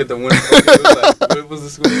 When I hit the win, what was the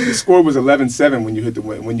score? The score was 11-7 when you hit the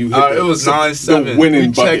win. When you hit it was 9-7. The winning we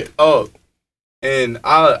bucket. Checked up, and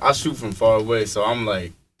I shoot from far away, so I'm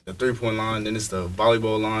like the 3-point line, then it's the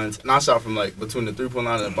volleyball lines, and I shot from like between the 3-point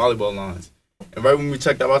line and the volleyball lines. And right when we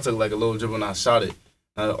checked up, I took like a little dribble and I shot it.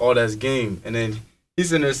 Oh, that's game. And then he's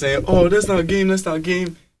sitting there saying, oh, that's not game, that's not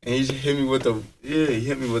game. And he just hit me with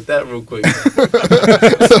that real quick.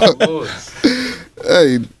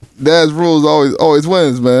 Hey, Dad's rules always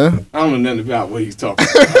wins, man. I don't know nothing about what he's talking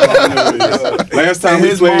about. Last time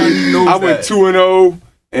we played, I went 2-0,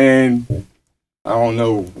 and I don't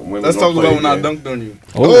know when. Let's talk about when I dunked on you.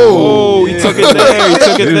 Oh, He took it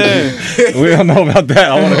there. We don't know about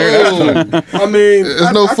that. I want to hear that. I mean,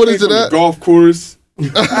 There's no footage came of from that? the golf course. I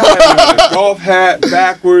had on a golf hat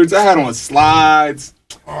backwards. I had on slides.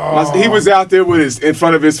 He was out there in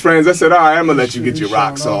front of his friends. I said, all right, I'm going to let you get your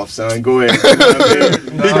rocks off, son. Go ahead.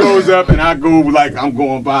 He goes up, and I go like I'm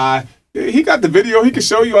going by. He got the video. He can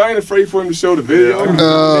show you. I ain't afraid for him to show the video.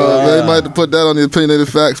 They might have to put that on the Opinionated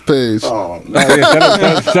Facts page. Oh, no.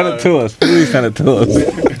 Send it to us. Please send it to us.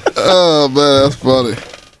 Oh man, that's funny.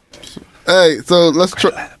 Hey, so let's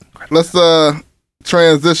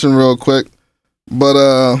transition real quick, but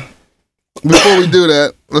before we do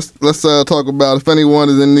that, let's talk about if anyone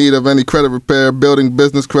is in need of any credit repair, building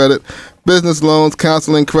business credit, business loans,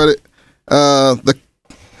 counseling credit. The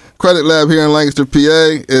Credit Lab here in Lancaster,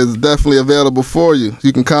 PA is definitely available for you.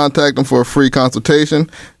 You can contact them for a free consultation.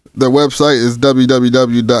 Their website is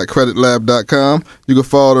www.creditlab.com. You can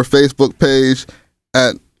follow their Facebook page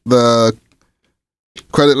at the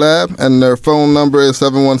Credit Lab, and their phone number is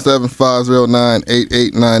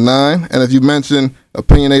 717-509-8899. And if you mention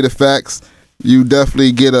Opinionated Facts, you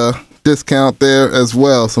definitely get a discount there as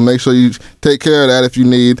well. So make sure you take care of that if you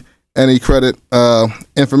need any credit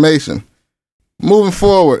information. Moving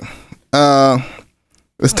forward,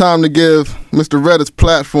 it's time to give Mr. Red his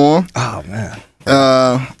platform. Oh man.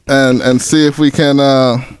 And see if we can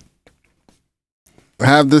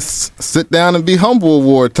have this sit down and be humble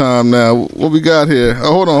award time now. What we got here?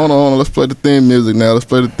 Oh, hold on. Let's play the theme music now.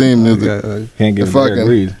 Can't give Derek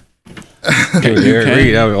Reed. Derek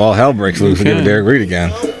Reed. All hell breaks loose to give Derek Reed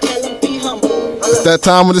again. It's that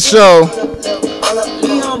time of the show.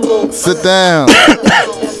 Sit down.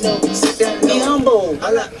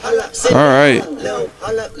 All right.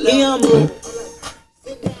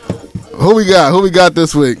 Who we got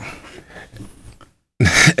this week?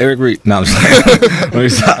 Eric Reed. No, I'm just Let me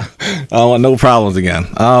stop. I don't want no problems again.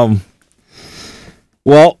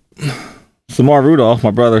 Well, Samar Rudolph,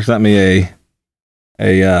 my brother, sent me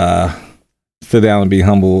a sit down and be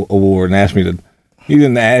humble award and asked me to. He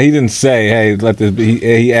didn't say, hey, let this be.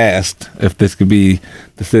 He asked if this could be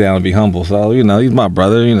to sit down and be humble. So he's my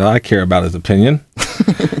brother. I care about his opinion.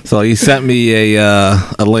 So he sent me a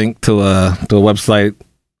link to a website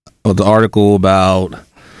with the article about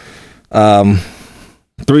 4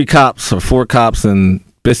 cops in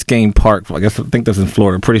Biscayne Park. I think that's in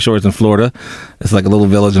Florida. Pretty sure it's in Florida. It's like a little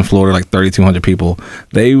village in Florida, like 3,200 people.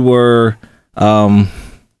 They were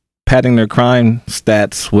padding their crime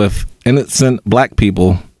stats with innocent black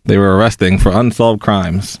people they were arresting for unsolved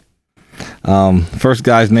crimes. First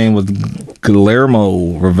guy's name was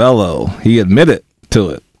Guillermo Ravello. He admitted to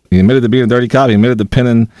it. He admitted to being a dirty cop. He admitted to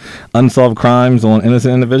pinning unsolved crimes on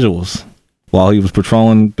innocent individuals while he was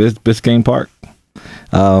patrolling Biscayne Park.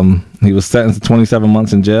 He was sentenced to 27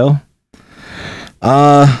 months in jail.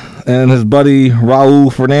 And his buddy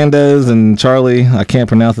Raul Fernandez and Charlie, I can't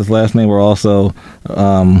pronounce his last name, were also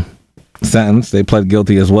sentenced. They pled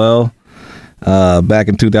guilty as well. Back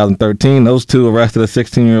in 2013, those two arrested a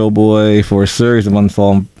 16-year-old boy for a series of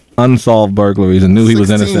unsolved burglaries and knew he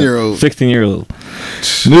was innocent. 16-year-old.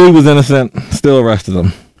 Knew he was innocent, still arrested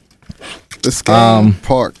him. Biscayne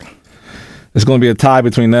Park. It's going to be a tie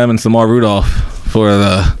between them and Samar Rudolph for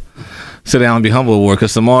the Sit Down and Be Humble Award,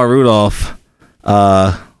 because Samar Rudolph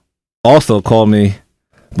also called me,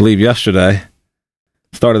 I believe yesterday,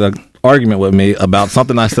 started an argument with me about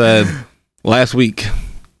something I said last week,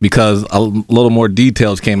 because a little more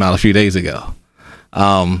details came out a few days ago.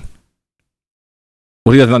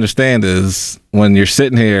 What he doesn't understand is when you're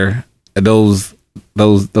sitting here, those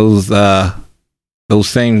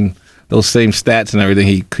same stats and everything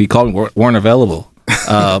he called me weren't available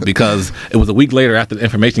because it was a week later after the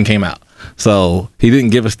information came out. So he didn't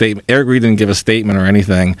give a statement. Eric Reed didn't give a statement or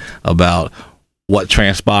anything about what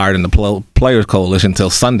transpired in the Players Coalition until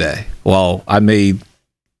Sunday. Well, I made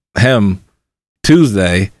him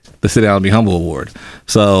Tuesday the Sit Down and Be Humble Award.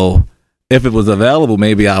 So if it was available,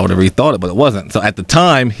 maybe I would have rethought it, but it wasn't. So at the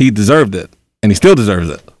time, he deserved it, and he still deserves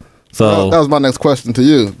it. So that was my next question to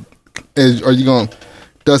you.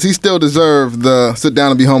 Does he still deserve the Sit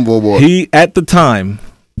Down and Be Humble Award? At the time,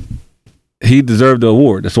 he deserved the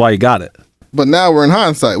award. That's why he got it. But now we're in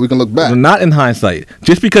hindsight. We can look back. Not in hindsight.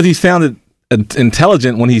 Just because he sounded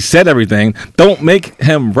intelligent when he said everything, don't make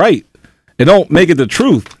him right. It don't make it the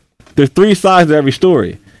truth. There's three sides to every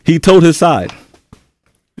story. He told his side.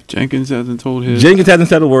 Jenkins hasn't told his. Jenkins hasn't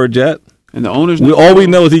said a word yet. And the owners. All we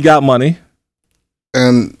know is he got money.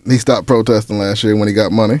 And he stopped protesting last year when he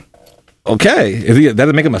got money. Okay. Does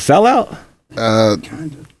it make him a sellout? Yeah.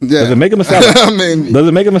 Does it make him a sellout? Does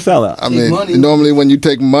it make him a sellout? I mean, normally when you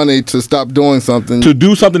take money to stop doing something. To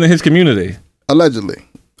do something in his community. Allegedly.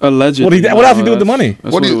 Allegedly. What else he do with the money?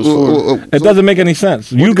 It doesn't make any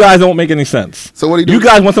sense. You guys don't make any sense. So what do you do? You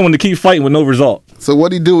guys want someone to keep fighting with no result. So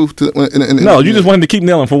what do he do? You just want him to keep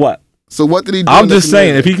nailing for what? So what did he do? I'm just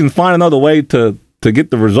saying, if he can find another way to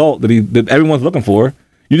get the result that everyone's looking for,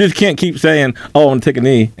 you just can't keep saying, "Oh, I'm gonna take a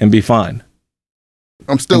knee and be fine."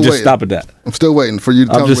 I'm still waiting. Just stop at that. I'm still waiting for you to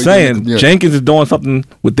tell me. I'm just saying, Jenkins is doing something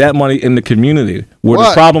with that money in the community where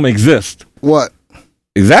the problem exists. What?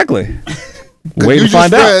 Exactly. We're waiting to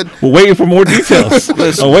find out. We're waiting for more details.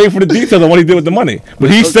 I'm waiting for the details on what he did with the money.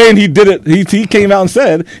 But he's saying he did it. He came out and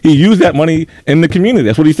said he used that money in the community.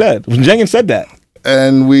 That's what he said. Jenkins said that.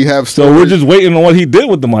 And we have so we're just waiting on what he did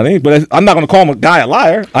with the money. But I'm not going to call him a guy a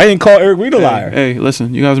liar. I ain't call Eric Reed a liar. Hey,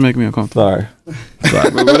 listen, you guys are making me uncomfortable. Sorry.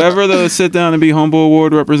 But whatever the Sit Down and Be Humble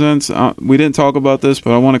Award represents, we didn't talk about this,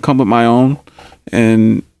 but I want to come with my own.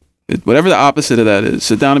 And whatever the opposite of that is,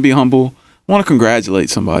 sit down and be humble. I want to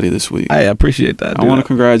congratulate somebody this week. I appreciate that. I want to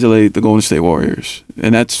congratulate the Golden State Warriors,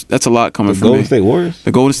 and that's a lot coming from me. Golden State Warriors.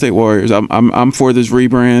 The Golden State Warriors. I'm for this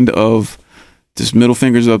rebrand of just middle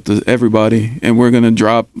fingers up to everybody, and we're gonna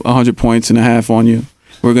drop 100 points and a half on you.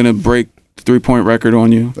 We're gonna break the 3-point record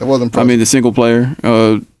on you. That wasn't impressive. I mean, the single player.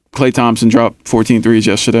 Klay Thompson dropped 14 threes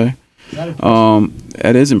yesterday.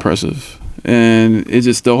 That is impressive. And it's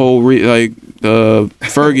just the whole Fergie's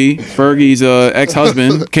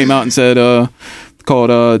ex-husband came out and said called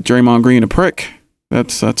Draymond Green a prick.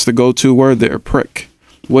 That's the go-to word there, prick.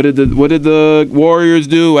 What did the Warriors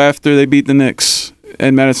do after they beat the Knicks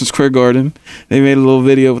at Madison Square Garden? They made a little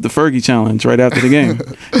video with the Fergie challenge right after the game.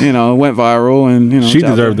 It went viral, and she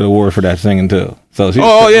deserved the award for that singing too. So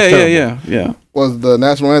yeah. Was the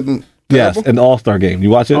national anthem? Yes, an All-Star game. You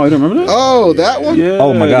watch it? Oh, you don't remember that? Oh, that one? Yeah.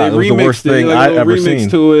 Oh my God, it was the worst thing I've ever seen.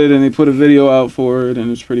 To it, and they put a video out for it, and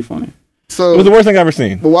it's pretty funny. So it was the worst thing I've ever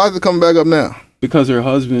seen. But why is it coming back up now? Because her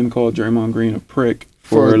husband called Draymond Green a prick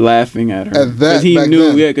for laughing at her. At that,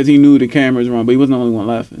 because he knew the cameras were on, but he wasn't the only one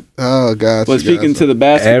laughing. Oh God! But speaking to the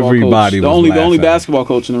basketball Everybody coach, was the only basketball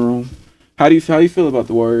coach in the room. How do you feel about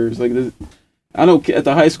the Warriors? Like, I know at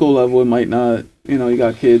the high school level, it might not. You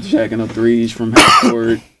got kids jacking up threes from half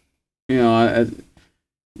court.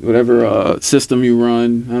 Whatever system you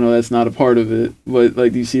run, I know that's not a part of it, but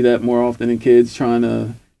do you see that more often in kids trying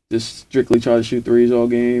to just strictly try to shoot threes all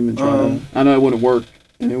game and try to? I know it wouldn't work.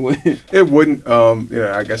 It wouldn't.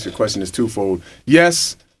 I guess your question is twofold.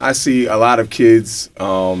 Yes, I see a lot of kids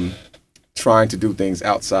trying trying to do things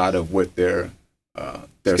outside of what their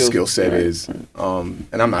skill set right, is. right.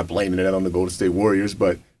 And I'm not blaming that on the Golden State Warriors,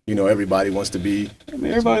 but everybody wants to be. I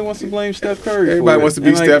mean, everybody wants to blame Steph Curry. Everybody wants to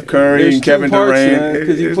be Steph Curry and Kevin Durant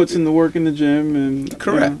because he puts in the work in the gym and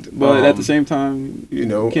correct. But at the same time, you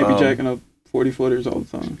can't be jacking up 40-footers all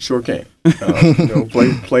the time. Sure can.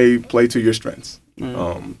 Play to your strengths.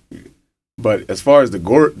 Right. But as far as the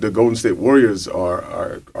Golden State Warriors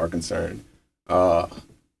are concerned,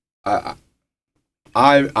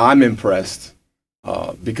 I'm impressed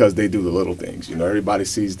because they do the little things. Everybody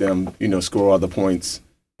sees them, score all the points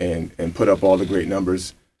and put up all the great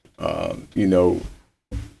numbers. Did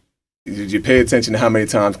you pay attention to how many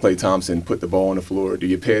times Klay Thompson put the ball on the floor? Do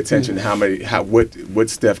you pay attention to what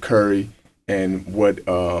Steph Curry and what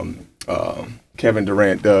Kevin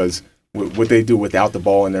Durant does? What they do without the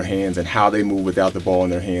ball in their hands, and how they move without the ball in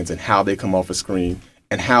their hands, and how they come off a screen,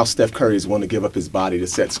 and how Steph Curry is willing to give up his body to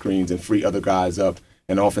set screens and free other guys up.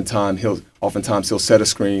 And oftentimes he'll set a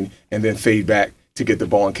screen and then fade back to get the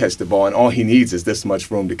ball and catch the ball. And all he needs is this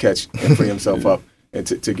much room to catch and free himself up and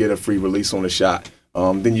to get a free release on a shot.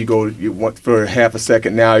 Then you want for half a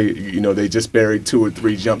second. Now they just buried 2 or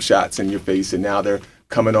 3 jump shots in your face, and now they're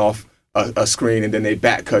coming off a screen, and then they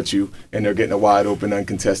back cut you, and they're getting a wide open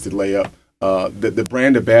uncontested layup. The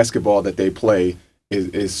brand of basketball that they play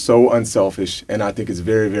is so unselfish, and I think it's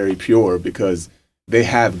very, very pure because they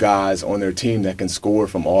have guys on their team that can score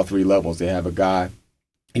from all 3 levels. They have a guy,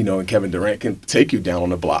 and Kevin Durant can take you down on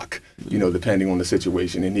the block, depending on the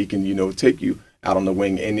situation, and he can, take you out on the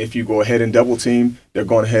wing. And if you go ahead and double team, they're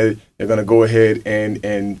going to go ahead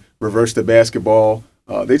and reverse the basketball.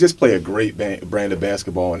 They just play a great brand of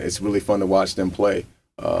basketball, and it's really fun to watch them play.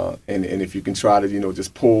 And if you can try to,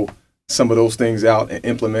 just pull some of those things out and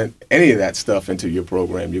implement any of that stuff into your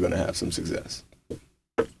program, you're going to have some success.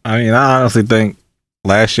 I mean, I honestly think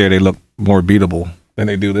last year they looked more beatable than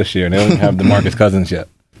they do this year, and they don't have DeMarcus Cousins yet.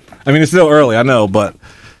 I mean, it's still early, I know, but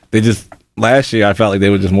last year I felt like they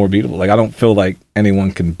were just more beatable. Like, I don't feel like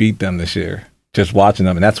anyone can beat them this year, just watching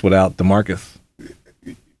them, and that's without DeMarcus.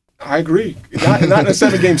 I agree. Not in a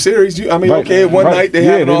 7-game series. One night they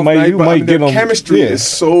have an off might, night, but their chemistry is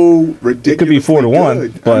so ridiculous. It could be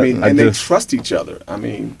 4-1, but they trust each other.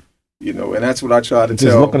 And that's what I try to tell.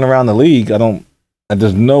 Just looking around the league,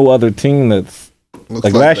 there's no other team that's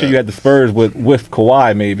like last year. You had the Spurs with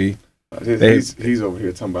Kawhi, maybe. He's over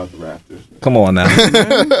here talking about the Raptors. Come on now.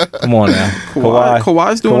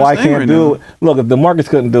 Kawhi's doing Kawhi his thing can't do it. Look, if DeMarcus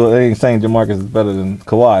couldn't do it, they ain't saying DeMarcus is better than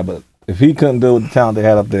Kawhi, but if he couldn't do it with the talent they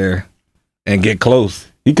had up there and get close,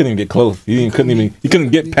 he couldn't even get close. He couldn't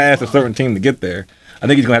get past a certain team to get there. I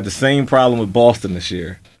think he's gonna have the same problem with Boston this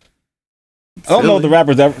year. I don't know if the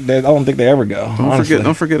Raptors ever. I don't think they ever go.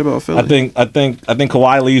 Don't forget about Philly. I think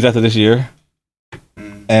Kawhi leaves after this year,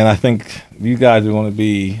 and I think you guys are going to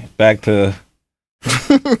be back to.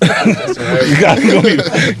 You guys are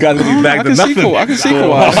going to be back to nothing. I can see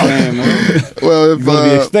Kawhi saying, man. Well, if going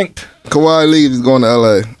to be extinct. Kawhi leaves, he's going to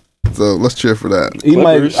LA. So let's cheer for that. He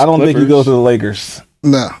might. I don't think he goes to the Lakers.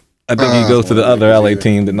 No. I think he goes to the other LA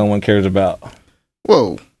team that no one cares about.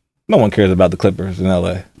 Whoa. No one cares about the Clippers in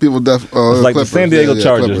LA. People it's like Clippers. the San Diego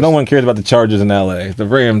Chargers. Clippers. No one cares about the Chargers in LA. The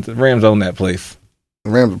Rams own that place.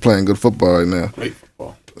 The Rams are playing good football right now. Great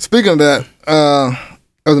football. Speaking of that,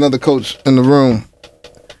 there's another coach in the room.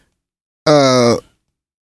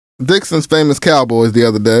 Dixon's famous Cowboys the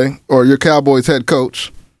other day, or your Cowboys head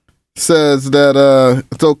coach, says that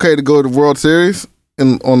it's okay to go to the World Series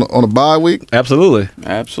on a bye week. Absolutely.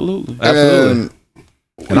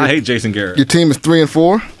 And I hate Jason Garrett. Your team is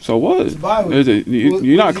 3-4. So what?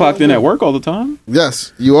 You're not clocked in at work all the time.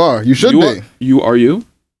 Yes, you are. You should be. Are you?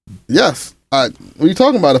 Yes. What are you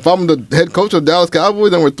talking about? If I'm the head coach of Dallas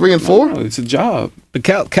Cowboys, then we're 3-4. No, it's a job. The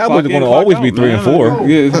Cowboys are going to always be 3-4.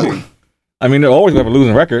 Yeah. I mean, they're always going to have a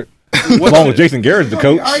losing record. As long as Jason Garrett's the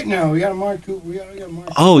coach. All right, now we got Amari Cooper. We got Amari.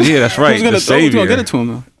 Oh yeah, that's right. Who's gonna get it to him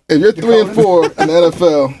though? If you're 3-4 in the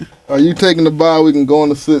NFL, are you taking the bye week and going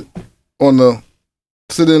to sit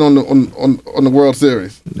in on the World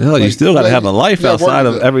Series? No, you still got to have a life outside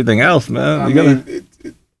of everything else, man.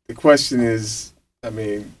 The question is,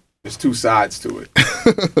 there's 2 sides to it.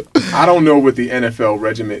 I don't know what the NFL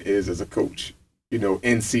regiment is as a coach.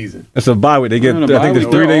 In season. It's a bye week. They get, I think there's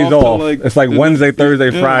 3 days off. It's like Wednesday,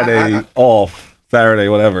 Thursday, Friday, off, Saturday,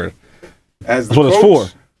 whatever. That's what it's for.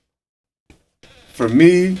 For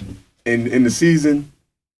me, in the season,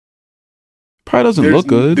 probably doesn't look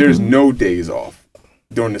good. There's no days off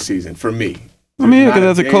during the season for me. Because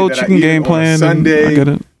as a coach, you can game plan. Sunday, I get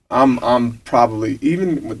it. I'm probably,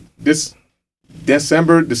 even with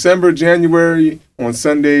December, January, on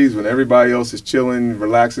Sundays when everybody else is chilling,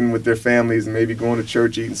 relaxing with their families, and maybe going to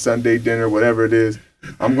church, eating Sunday dinner, whatever it is,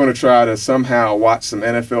 I'm going to try to somehow watch some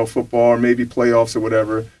NFL football or maybe playoffs or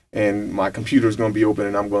whatever. And my computer's going to be open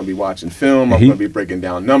and I'm going to be watching film. I'm going to be breaking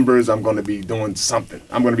down numbers. I'm going to be doing something.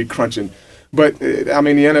 I'm going to be crunching. But, I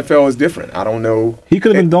mean, the NFL is different. I don't know. He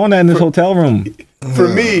could have been doing that in his hotel room. For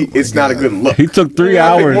me, it's not a good look. He took 3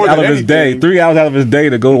 hours more out than of his day. anything- 3 hours out of his day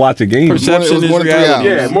to go watch a game. Perception It was is more than 3 reality.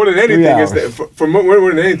 hours. Yeah, more than anything, hours. is that for more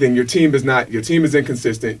than anything, your team is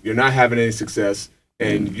inconsistent. You're not having any success,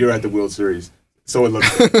 and you're at the World Series. So it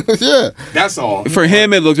looks good. Yeah. That's all. For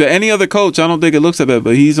him, it looks bad. Any other coach, I don't think it looks that bad,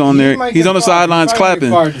 but he's on there. might He's get on the fired. sidelines He might get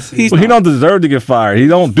clapping. fired this season. He's Well, he not. don't deserve to get fired. He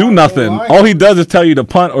don't do nothing. All he does is tell you to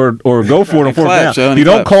punt or go for it on fourth claps, down. yo, He he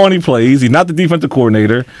don't claps. call any plays. He's not the defensive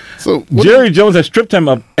coordinator. So what Jerry Jones has stripped him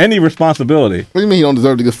of any responsibility. do you mean he don't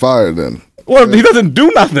deserve to get fired then? Well, he doesn't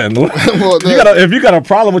do nothing. then- If you got a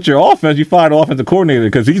problem with your offense, you fire the offensive coordinator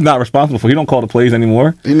because he's not responsible for. He don't call the plays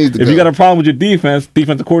anymore. He needs to If go. you got a problem with your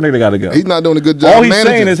defensive coordinator got to go. He's not doing a good job All he's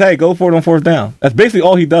managing. saying is, "Hey, go for it on fourth down." That's basically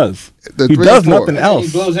all he does. The He 3 does and 4. nothing He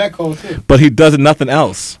else. blows that call too. But he does nothing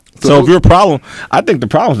else. So if you're a problem, I think the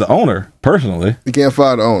problem is the owner. Personally, You can't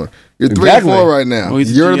fire the owner. You're 3 Exactly. and 4 right now. Well,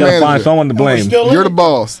 he's- You're you the you gotta find manager. someone to We're blame. still in You're it. the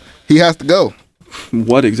boss. He has to go.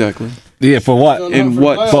 What exactly? Yeah, for what? Still In for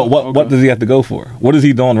what? the playoffs. But what does he have to go for? What is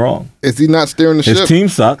he doing wrong? Is he not steering the His ship? team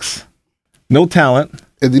sucks. No talent.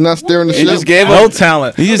 Is he not steering the He ship? just gave No up.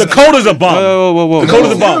 talent. He just- Dakota's a bum. Whoa.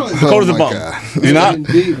 Dakota's a No. bum. Dakota's a Oh, my bum. God. He's not.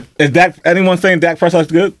 Indeed. Is Dak? Anyone saying Dak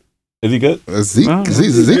Prescott's good? Is he good?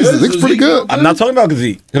 Zeke's pretty good. I'm not talking about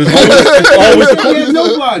Zeke. It's always the He has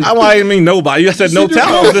nobody. I didn't mean nobody. You said no said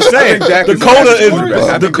talent. I was just saying. Dak is Dakota average is quarterback.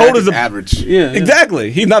 I think Dakota's Dak is a average. Yeah.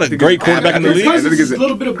 exactly. He's not a great quarterback in the average. league. I think Cousins it's is a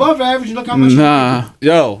little bit above average. Look how much. Nah.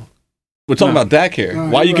 Yo, we're talking about Dak here. No,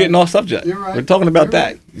 Why are you you're getting right. off subject? You're right. We're talking about You're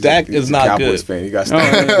Dak. Dak is not Cowboys good. fan. You got to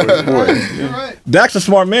stand up for his boy. You're right. Dak's a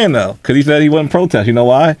smart man though, because he said he wouldn't protest. You know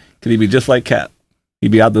why? Because he'd be just like Cap. He'd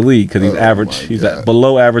be out the league because he's average. my He's God. a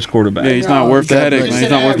below average quarterback. Yeah, he's not worth the Cap headache, makes man. He's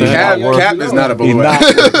not worth the sense. headache. Cap is not a He's below not.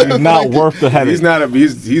 average. He's not worth the headache. He's not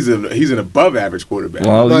a he's an above average quarterback.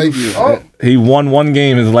 Well, Like, he won one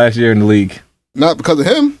game his last year in the league. not because of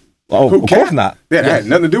him. Oh, Who, of course Cap? not. Yeah, that had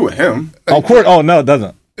nothing to do with him. Of course. Oh no, it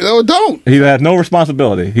doesn't. No, it don't. He has no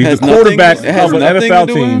responsibility. He's Has the quarterback nothing- it has of an nothing NFL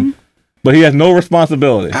to do with team, him? but he has no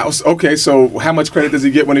responsibility. Okay, so how much credit does he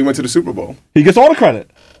get when he went to the Super Bowl? He gets all the credit.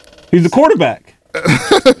 He's the quarterback.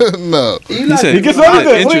 No. He said, He gets not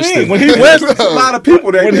everything. What do you interested. mean? When he went, There's a lot of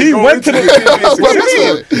people that When that he go went to into the- team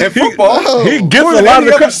being successful. In football, he gets more a than lot of any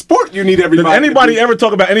the other credit. sport. You need Did everybody. anybody ever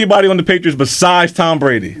talk about anybody on the Patriots besides Tom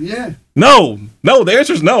Brady? Yeah. No. The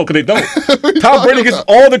answer is no, because they don't. Tom Brady gets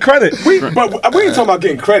all the credit. But we ain't talking about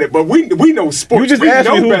getting credit. But we know sports. You just we asked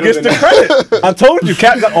know me who better gets than the that. credit. I told you,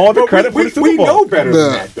 Cap got all the But credit we, for the we Super Bowl. know better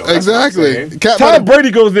than Yeah, that, though. That's what I'm exactly. saying. Cap Tom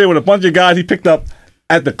Brady goes there with a bunch of guys he picked up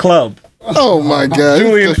at the club. Oh my God.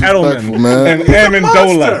 Julian It's disrespectful, Edelman man. and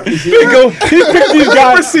Amendola. He picked these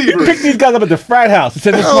guys. He picked these guys up at the frat house. He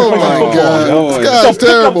said, "This is Oh my my football." God. Oh, This yeah. guy's So pick up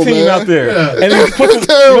terrible, team man. out there, and he puts That's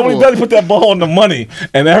you know what he terrible. does? He put that ball on the money,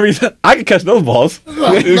 and I can catch those balls.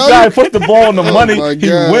 This guy puts the ball on the money, my he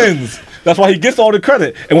God. wins. That's why he gets all the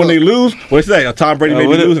credit. And when they lose, what they say? Tom Brady may be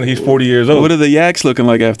what if- losing. He's 40 years old. What are the Yaks looking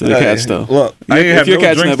like after the Cats, though? Look, I If ain't have you're no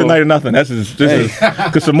catching drinks that ball. tonight or nothing. This is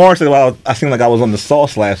because Samar said, "Well, I seemed like I was on the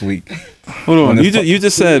sauce last week." Hold on. You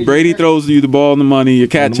just said Brady throws you the ball and the money. You're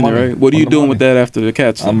catching it, money. right? What are On you the doing money. with that after the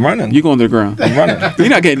Cats? I'm running. You going to the ground. I'm running. You're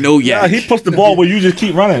not getting no Yeah, yak. he puts the ball where you just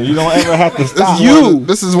keep running. You don't ever have to stop.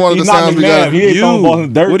 This is one of the He's not sounds we got. McNabb. He ain't throwing balls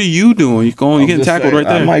in the dirt. What are you doing? You going? You getting Just tackled saying,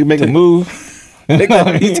 right there? I might make a move. Take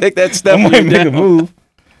that, you take that step. I might when you're make a down. move.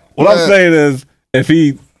 What I'm Yeah. saying is, if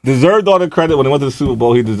he deserved all the credit when they went to the Super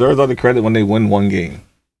Bowl, he deserves all the credit when they win one game.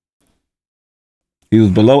 He was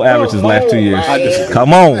below average his last 2 years.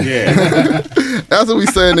 Come on. Yeah. That's what we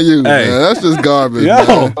saying to you, Hey. man. That's just garbage. Yo,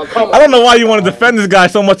 man. I don't know why you want to defend this guy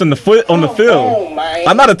so much on the field.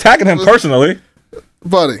 I'm not attacking him personally.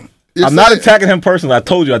 Buddy. You're I'm not saying- attacking him personally. I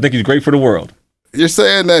told you I think he's great for the world. You're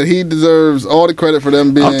saying that he deserves all the credit for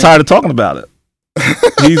them being. I'm tired of talking about it.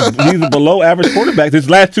 He's a below average quarterback. His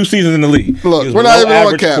last 2 seasons in the league. He Look, was we're not below even on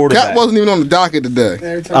average Cap. quarterback. Cap wasn't even on the docket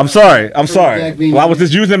today. I'm sorry. Dak being- Well, I was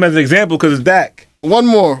just using him as an example because it's Dak. One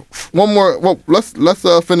more. Well, let's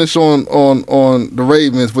finish on the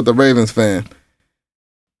Ravens with the Ravens fan.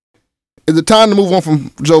 Is it time to move on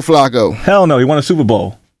from Joe Flacco? Hell no, he won a Super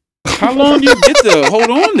Bowl. How long do you get to hold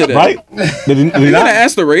on to that? Right? Did he You not? gotta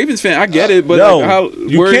ask the Ravens fan. I get it, but Yo, like, how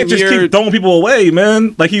you we're can't just here- keep throwing people away,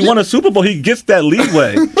 man. Like, he won a Super Bowl. He gets that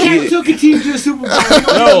leeway. Cam took a team to the Super Bowl.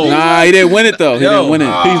 No. Nah, he didn't win it though. He Yo, didn't win it.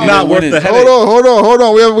 he's He not didn't worth win the it. headache. Hold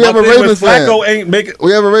on. We have a My thing Ravens was fan. Flacco ain't making.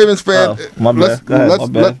 We have a Ravens fan. Oh, my bad. Go ahead, my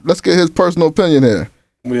bad. Let's get his personal opinion here.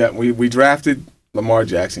 We drafted Lamar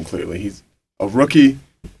Jackson. Clearly, he's a rookie.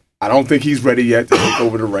 I don't think he's ready yet to take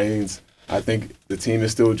over the reins. I think the team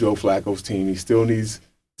is still Joe Flacco's team. He still needs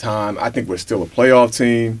time. I think we're still a playoff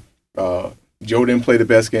team. Joe didn't play the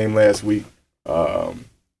best game last week,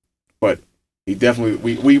 but he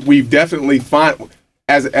definitely we've definitely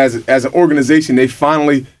as an organization, they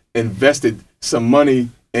finally invested some money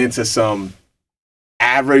into some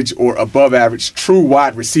average or above average true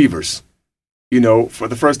wide receivers. You know, for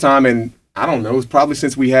the first time in, I don't know, it's probably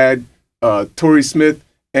since we had Torrey Smith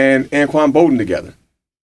and Anquan Bolden together.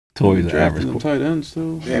 Tory's an Drafted average. some tight ends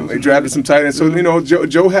too. And they drafted some tight ends. So, you know,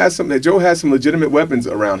 Joe has some legitimate weapons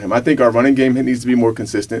around him. I think our running game needs to be more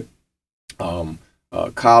consistent.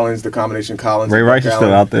 Collins, the combination Collins. Ray and Rice is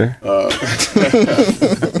still Allen. out there.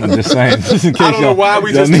 I'm just saying. Just in case I don't know y'all- why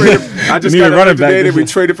we y'all just need- traded. I just need a got running it today back. that we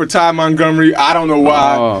traded for Ty Montgomery. I don't know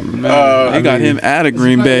why. Oh man, they got him out of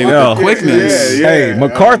Green Bay with Yo. the quickness. Yeah. Hey,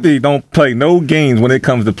 McCarthy don't play no games when it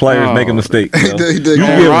comes to players Oh. making mistakes. He yo. did- he did. You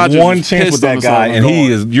Aaron get Rodgers one was chance pissed with on that himself guy, and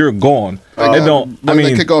and you're gone. It don't. I Bring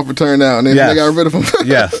mean, that kickoff return out, and then Yes. they got rid of him.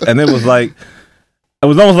 yes, and it was like, it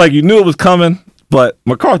was almost like you knew it was coming, but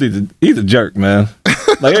he's a jerk, man.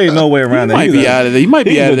 Like, there ain't no way around He that. might He's be a- out of there. He might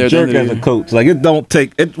be He's out of there a at the jerk end of as the a year. coach. Like, it don't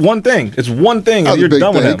take it. One thing. It's one thing, That and was a you're big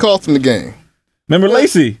done with thing. He him. cost him the game. Remember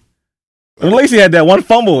Lacey? When Lacey had that one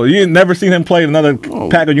fumble, you ain't never seen him play in another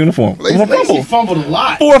Packer uniform. It was a Lacey fumble. Fumbled a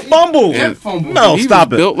lot. 4 fumbles. Yeah, fumble. No, He stop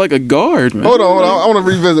was it. built like a guard, man. Hold on. I want to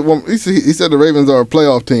revisit one. He said the Ravens are a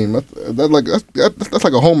playoff team. That's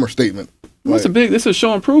like a homer statement. That's a big. This is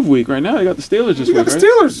show and prove week right now. You got the Steelers this We got week, the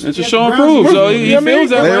right? Steelers. It's a Yeah, show the and Browns prove. were- So he Yeah, I mean, feels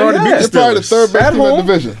that they way. already beat They're probably the Steelers. third best At team in the home.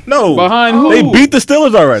 division. No, Behind who? they beat the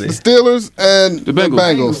Steelers already. The Steelers and the Bengals.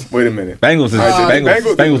 Bengals. Wait a minute. Bengals is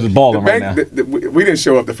Bengals is balling right now. We didn't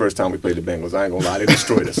show up the first time we played the Bengals. I ain't gonna lie, they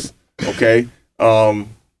destroyed us. Okay,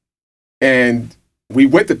 and we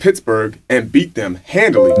went to Pittsburgh and beat them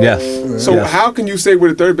handily. Yes. So Yes. how can you say we're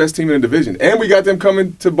the third best team in the division? And we got them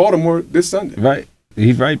coming to Baltimore this Sunday. Right.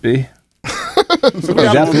 He's right, B. So we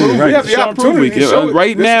He's absolutely right. we have the Show and prove opportunity week. to show it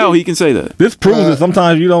Right this now, week. he can say that. This proves that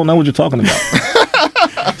sometimes you don't know what you're talking about.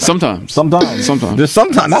 Sometimes. Sometimes. Sometimes. Just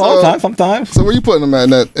sometimes. Not all the time. Sometimes. So where you putting them at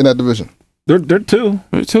in that division? They're two.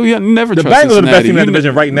 So you never The trust Bengals are the best Cincinnati. team in the You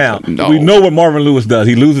division right now. No. We know what Marvin Lewis does.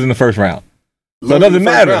 He loses in the first round. So it doesn't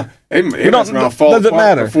matter. Doesn't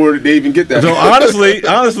matter. Before they even get that. So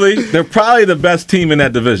honestly, they're probably the best team in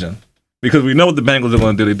that division because we know what the Bengals are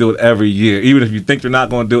going to do. They do it every year. Even if you think they're not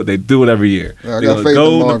going to do it, they do it every year. Yeah, I They're got going faith to in go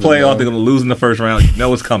to the Marvin, playoff. man. They're going to lose in the first round. You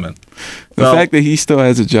know it's coming. The fact that he still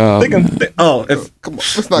has a job. It's Come on,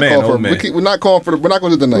 let's not Man, call for oh, it. man. We're not calling for the. We're not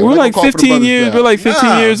going to do the night. We're like 15 years. We're like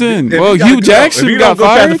 15 years in. Well, Hugh Jackson If you got don't go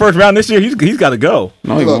past the fired. first round this year, he's got to go.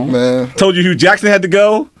 No, he Look, won't. man. Told you Hugh Jackson had to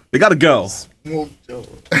go. They got to go.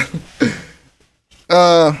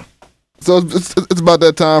 So it's about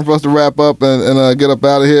that time for us to wrap up and get up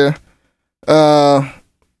out of here.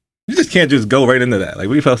 You just can't just go right into that. Like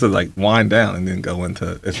we supposed to like wind down and then go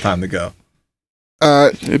into it's time to go.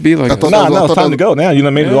 It'd be like I thought No, that was- I it's thought time that to go now. You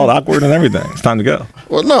know, made it all awkward and everything. It's time to go.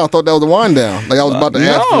 Well, no, I thought that was a wind down. Like I was about to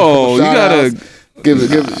ask. No, you gotta.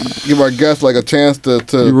 give our guests like a chance to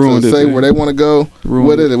You ruined it, say man. where they want to go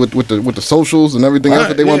with it with the socials and everything else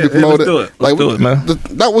that they want to be promoted. Let's do it, man.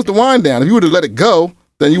 That was the wind down. If you would have let it go,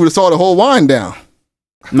 then you would have saw the whole wind down.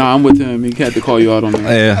 Nah, I'm with him. He had to call you out on that.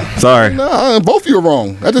 Yeah, sorry. No, both of you are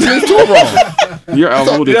wrong. That just means two are wrong. You're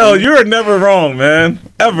outvoted. Yo, you're never wrong, man.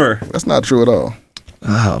 Ever. That's not true at all.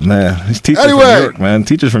 Oh man, these teachers Anyway. from York, man.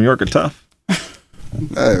 Teachers from York are tough.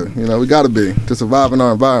 Hey, we got to be to survive in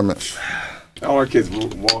our environment. All our kids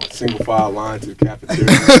walk single file line to the cafeteria.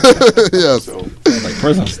 Yes, So Like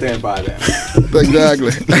prison. stand by that.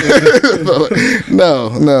 exactly.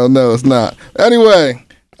 No, it's not. Anyway,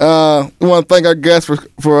 we want to thank our guests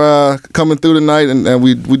for coming through tonight, and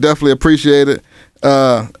we definitely appreciate it.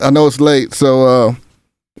 I know it's late, so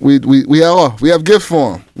we have gifts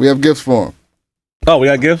for them. We have gifts for them. Oh, we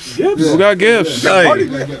got gifts. We got gifts. Party,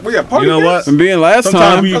 Hey, we got party you know gifts? what? And being last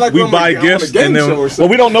Sometimes time. we, feel like we we're on buy a- on a gifts game and then show or something.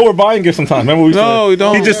 we don't know we're buying gifts sometimes. Remember we No, we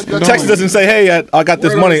don't. He just We don't. texted us and say, "Hey, I got this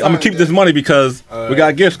We're on money. the I'm gonna keep signing this day. money because we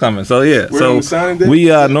got gifts coming." So yeah, We're on the so signing day? we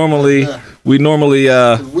normally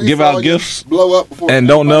We give saw out you gifts blow up before and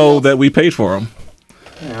don't everybody know else. that we paid for them.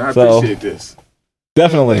 Man, I So- appreciate this.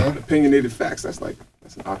 Definitely. Opinionated facts. That's an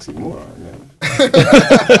oxymoron, man.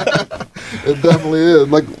 It definitely is.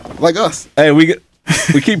 Like us. Hey, we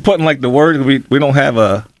keep putting like the word. We don't have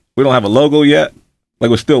a logo yet. Like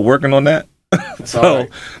we're still working on that. So all right.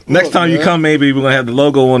 next Look, time you man. come, maybe we're gonna have the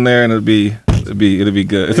logo on there, and it'll be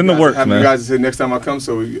good. It's in the works, You man. guys said next time I come,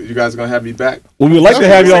 so you guys are gonna have me back. We would like to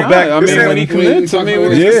have y'all back. I mean, man, when he commits, I mean, Yeah,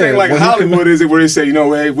 This ain't like when he Hollywood, is it? Where they say, you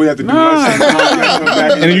know, hey, we have to do lunch.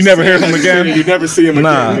 and you never hear from him again. You never see him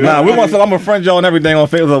Nah, again. you know? nah. We want to. I'm gonna friend y'all and everything on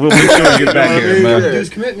Facebook. We'll make sure you get back here, man. Yeah. There's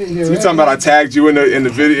commitment here. You right? talking about I tagged you in the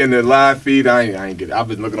video in the live feed? I ain't get it. I've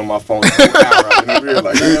been looking on my phone for an hour. I've been over here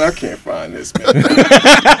like, man, I can't find this, man.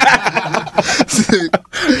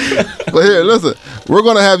 But here, listen, we're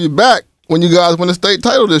gonna have you back when you guys win the state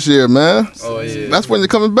title this year, man. Oh yeah. That's when you're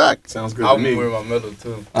coming back. Sounds good I'll to be me. wearing my medal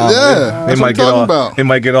too. Yeah, He that's what might I'm get talking all. about. He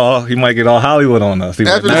might get all Hollywood on us. He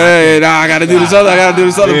might After not. Hey, nah, I gotta do this other Yeah.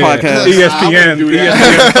 podcast. ESPN, do that.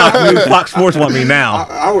 ESPN, Fox News, Fox Sports want me now.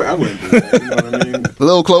 I wouldn't do that. You know what I mean?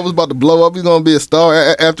 Lil Clover's about to blow up. He's gonna be a star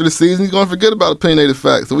after the season. He's gonna forget about opinionated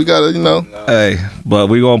facts. So we gotta, Hey, but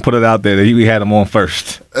we gonna put it out there that we had him on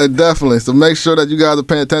first. definitely. So make sure that you guys are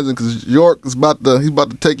paying attention because York is about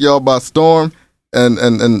to take y'all by storm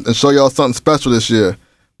and show y'all something special this year.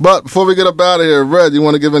 But before we get up out of here, Red, you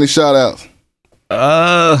want to give any shout outs?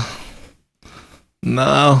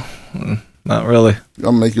 No, not really. I'm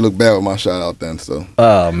gonna make you look bad with my shout out then. So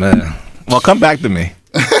Oh man. Well, come back to me.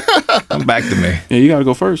 Come back to me. Yeah, you gotta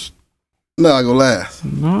go first. no, I go last.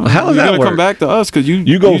 No, How does you that gotta work? come back to us because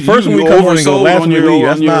You go first when we come on and go oversold last on when we your- leave.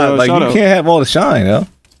 That's on your, not like you shout-out. can't have all the shine, yo.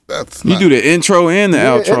 That's You do the intro and the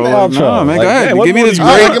outro. and the Like, outro. nah, man, Like, go ahead. hey, what Give me more this do All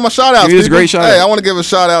right, great. I'll give my shout out. Give me this great shout Hey, out. I want to give a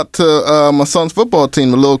shout out to my son's football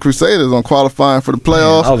team, the Little Crusaders, on qualifying for the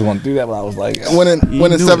playoffs. I was going to do that, but I was like, Winning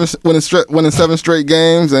knew seven straight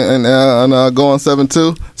games and going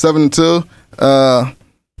 7-2.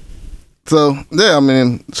 So yeah, I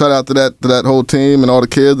mean, shout out to that whole team and all the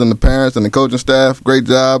kids and the parents and the coaching staff. Great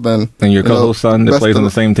job. And and your you know, co-host son that best plays of on the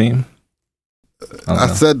luck. same team. I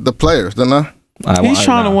said the players, didn't I? He's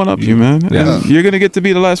trying to one up you, man. Yeah. And you're gonna get to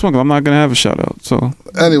be the last one. 'Cause I'm not gonna have a shout out. So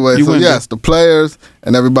Anyway, You so win, yes, the players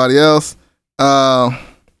and everybody else.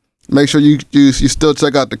 Make sure you still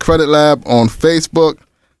check out the Credit Lab on Facebook,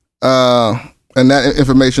 and that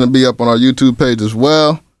information will be up on our YouTube page as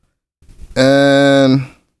well. And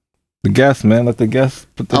The guest, man. Let the guest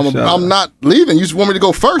put the shout out. I'm not leaving. You just want me to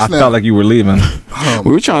go first I now. felt like you were leaving,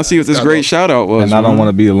 we were trying to see what this great shout out was. and I don't man. want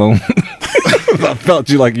to be alone. I felt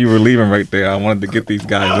you like you were leaving right there. I wanted to get these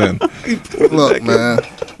guys in. Look, man.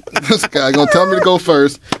 This guy gonna tell me to go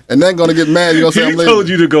first, and then gonna get mad. You gonna say I'm He leaving. told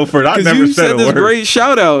you to go first. I Because never you said said a this word. great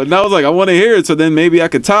shout out, and I was like, I want to hear it, so then maybe I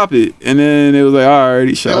could top it. And then it was like, I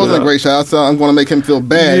already That shouted wasn't a out. great shot. So I'm gonna make him feel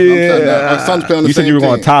bad. I'm telling you, our son's playing on the You said same you were team.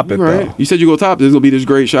 going to top it, Right? though. You said you go top. This is gonna be this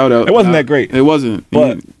great shout out. It wasn't that great. It wasn't.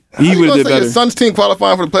 But- he How you would gonna have did say better. Your son's team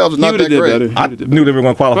qualifying for the playoffs is He not would that have did great. better. He I would've did knew they were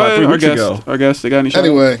going to Go qualify ahead, 3 our weeks guest. ago. Our guest. They got any shout out?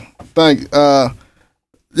 Anyway, thank you.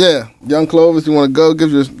 Yeah, Young Clovis, you want to go? Give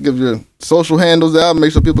your social handles out.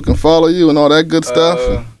 Make sure people can follow you and all that good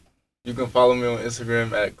stuff. You can follow me on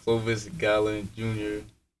Instagram at Clovis Gallen Jr.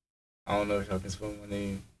 I don't know if y'all can spell my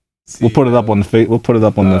name. We'll put it up on the We'll put it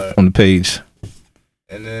up on the page.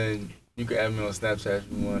 And then you can add me on Snapchat if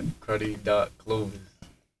you want. Cruddy.Clovis.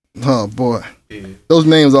 Oh boy, Yeah. those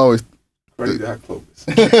names always. Ready to have Clovis.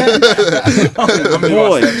 I mean,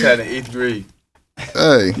 Boy. on Snapchat in 8th grade.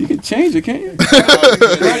 Hey, You can change it, can't you?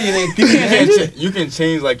 You can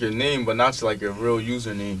change like your name, but not like your real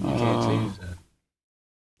username. You can't change that.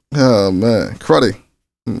 oh man, Cruddy.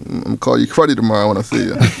 I'm gonna call you Cruddy tomorrow when I see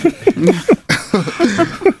you.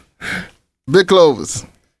 Big Clovis.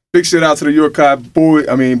 Big shout out to the York High boys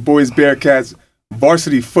Bearcats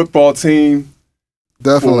varsity football team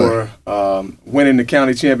Definitely. for winning the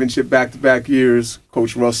county championship back-to-back years.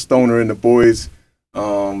 Coach Russ Stoner and the boys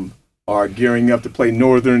are gearing up to play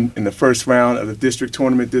Northern in the first round of the district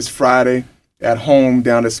tournament this Friday at home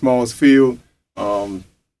down at Smalls Field.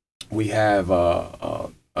 We have a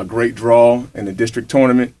great draw in the district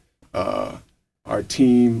tournament. Our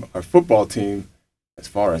football team, as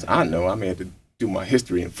far as I know, I may have to do my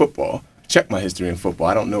history in football, check my history in football.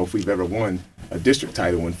 I don't know if we've ever won a district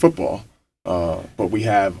title in football, but we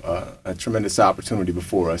have a tremendous opportunity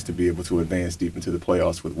before us to be able to advance deep into the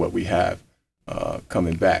playoffs with what we have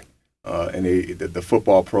coming back. And the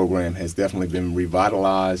football program has definitely been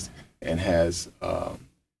revitalized and has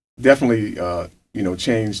definitely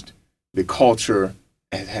changed the culture,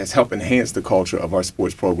 has helped enhance the culture of our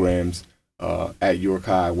sports programs at York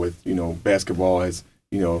High. With basketball has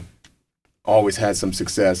always had some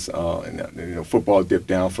success, and football dipped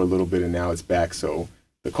down for a little bit, and now it's back. So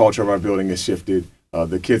the culture of our building has shifted.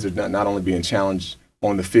 The kids are not only being challenged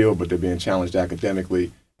on the field, but they're being challenged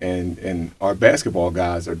academically. And our basketball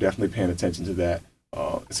guys are definitely paying attention to that.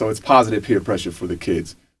 So it's positive peer pressure for the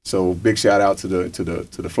kids. So big shout out to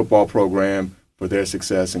the football program for their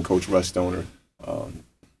success and Coach Russ Stoner.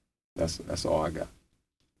 That's all I got.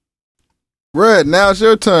 Red, now it's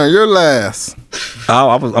your turn. You're last.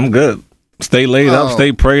 I'm good. Stay laid up,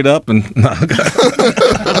 stay prayed up, and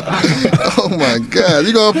Oh my God!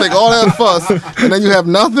 You gonna make all that fuss and then you have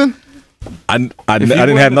nothing? I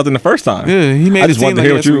didn't have nothing the first time. Yeah, he made. I just wanted to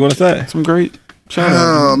hear what you were going to say. Some great. Shout out.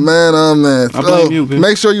 Oh man! I blame you, man.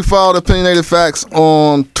 Make sure you follow the Opinionated Facts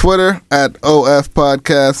on Twitter at OF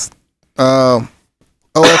Podcast. OF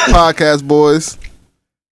Podcast Boys.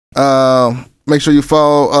 Make sure you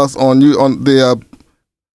follow us on the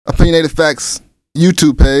Opinionated Facts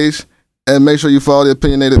YouTube page, and make sure you follow the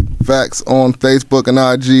Opinionated Facts on Facebook and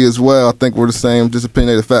IG as well. I think we're the same, just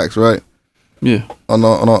Opinionated Facts, right? Yeah. On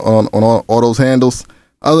all those handles.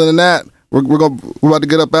 Other than that, we're about to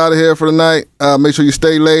get up out of here for the night. Make sure you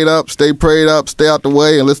stay laid up, stay prayed up, stay out the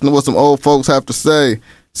way, and listen to what some old folks have to say.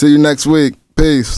 See you next week. Peace.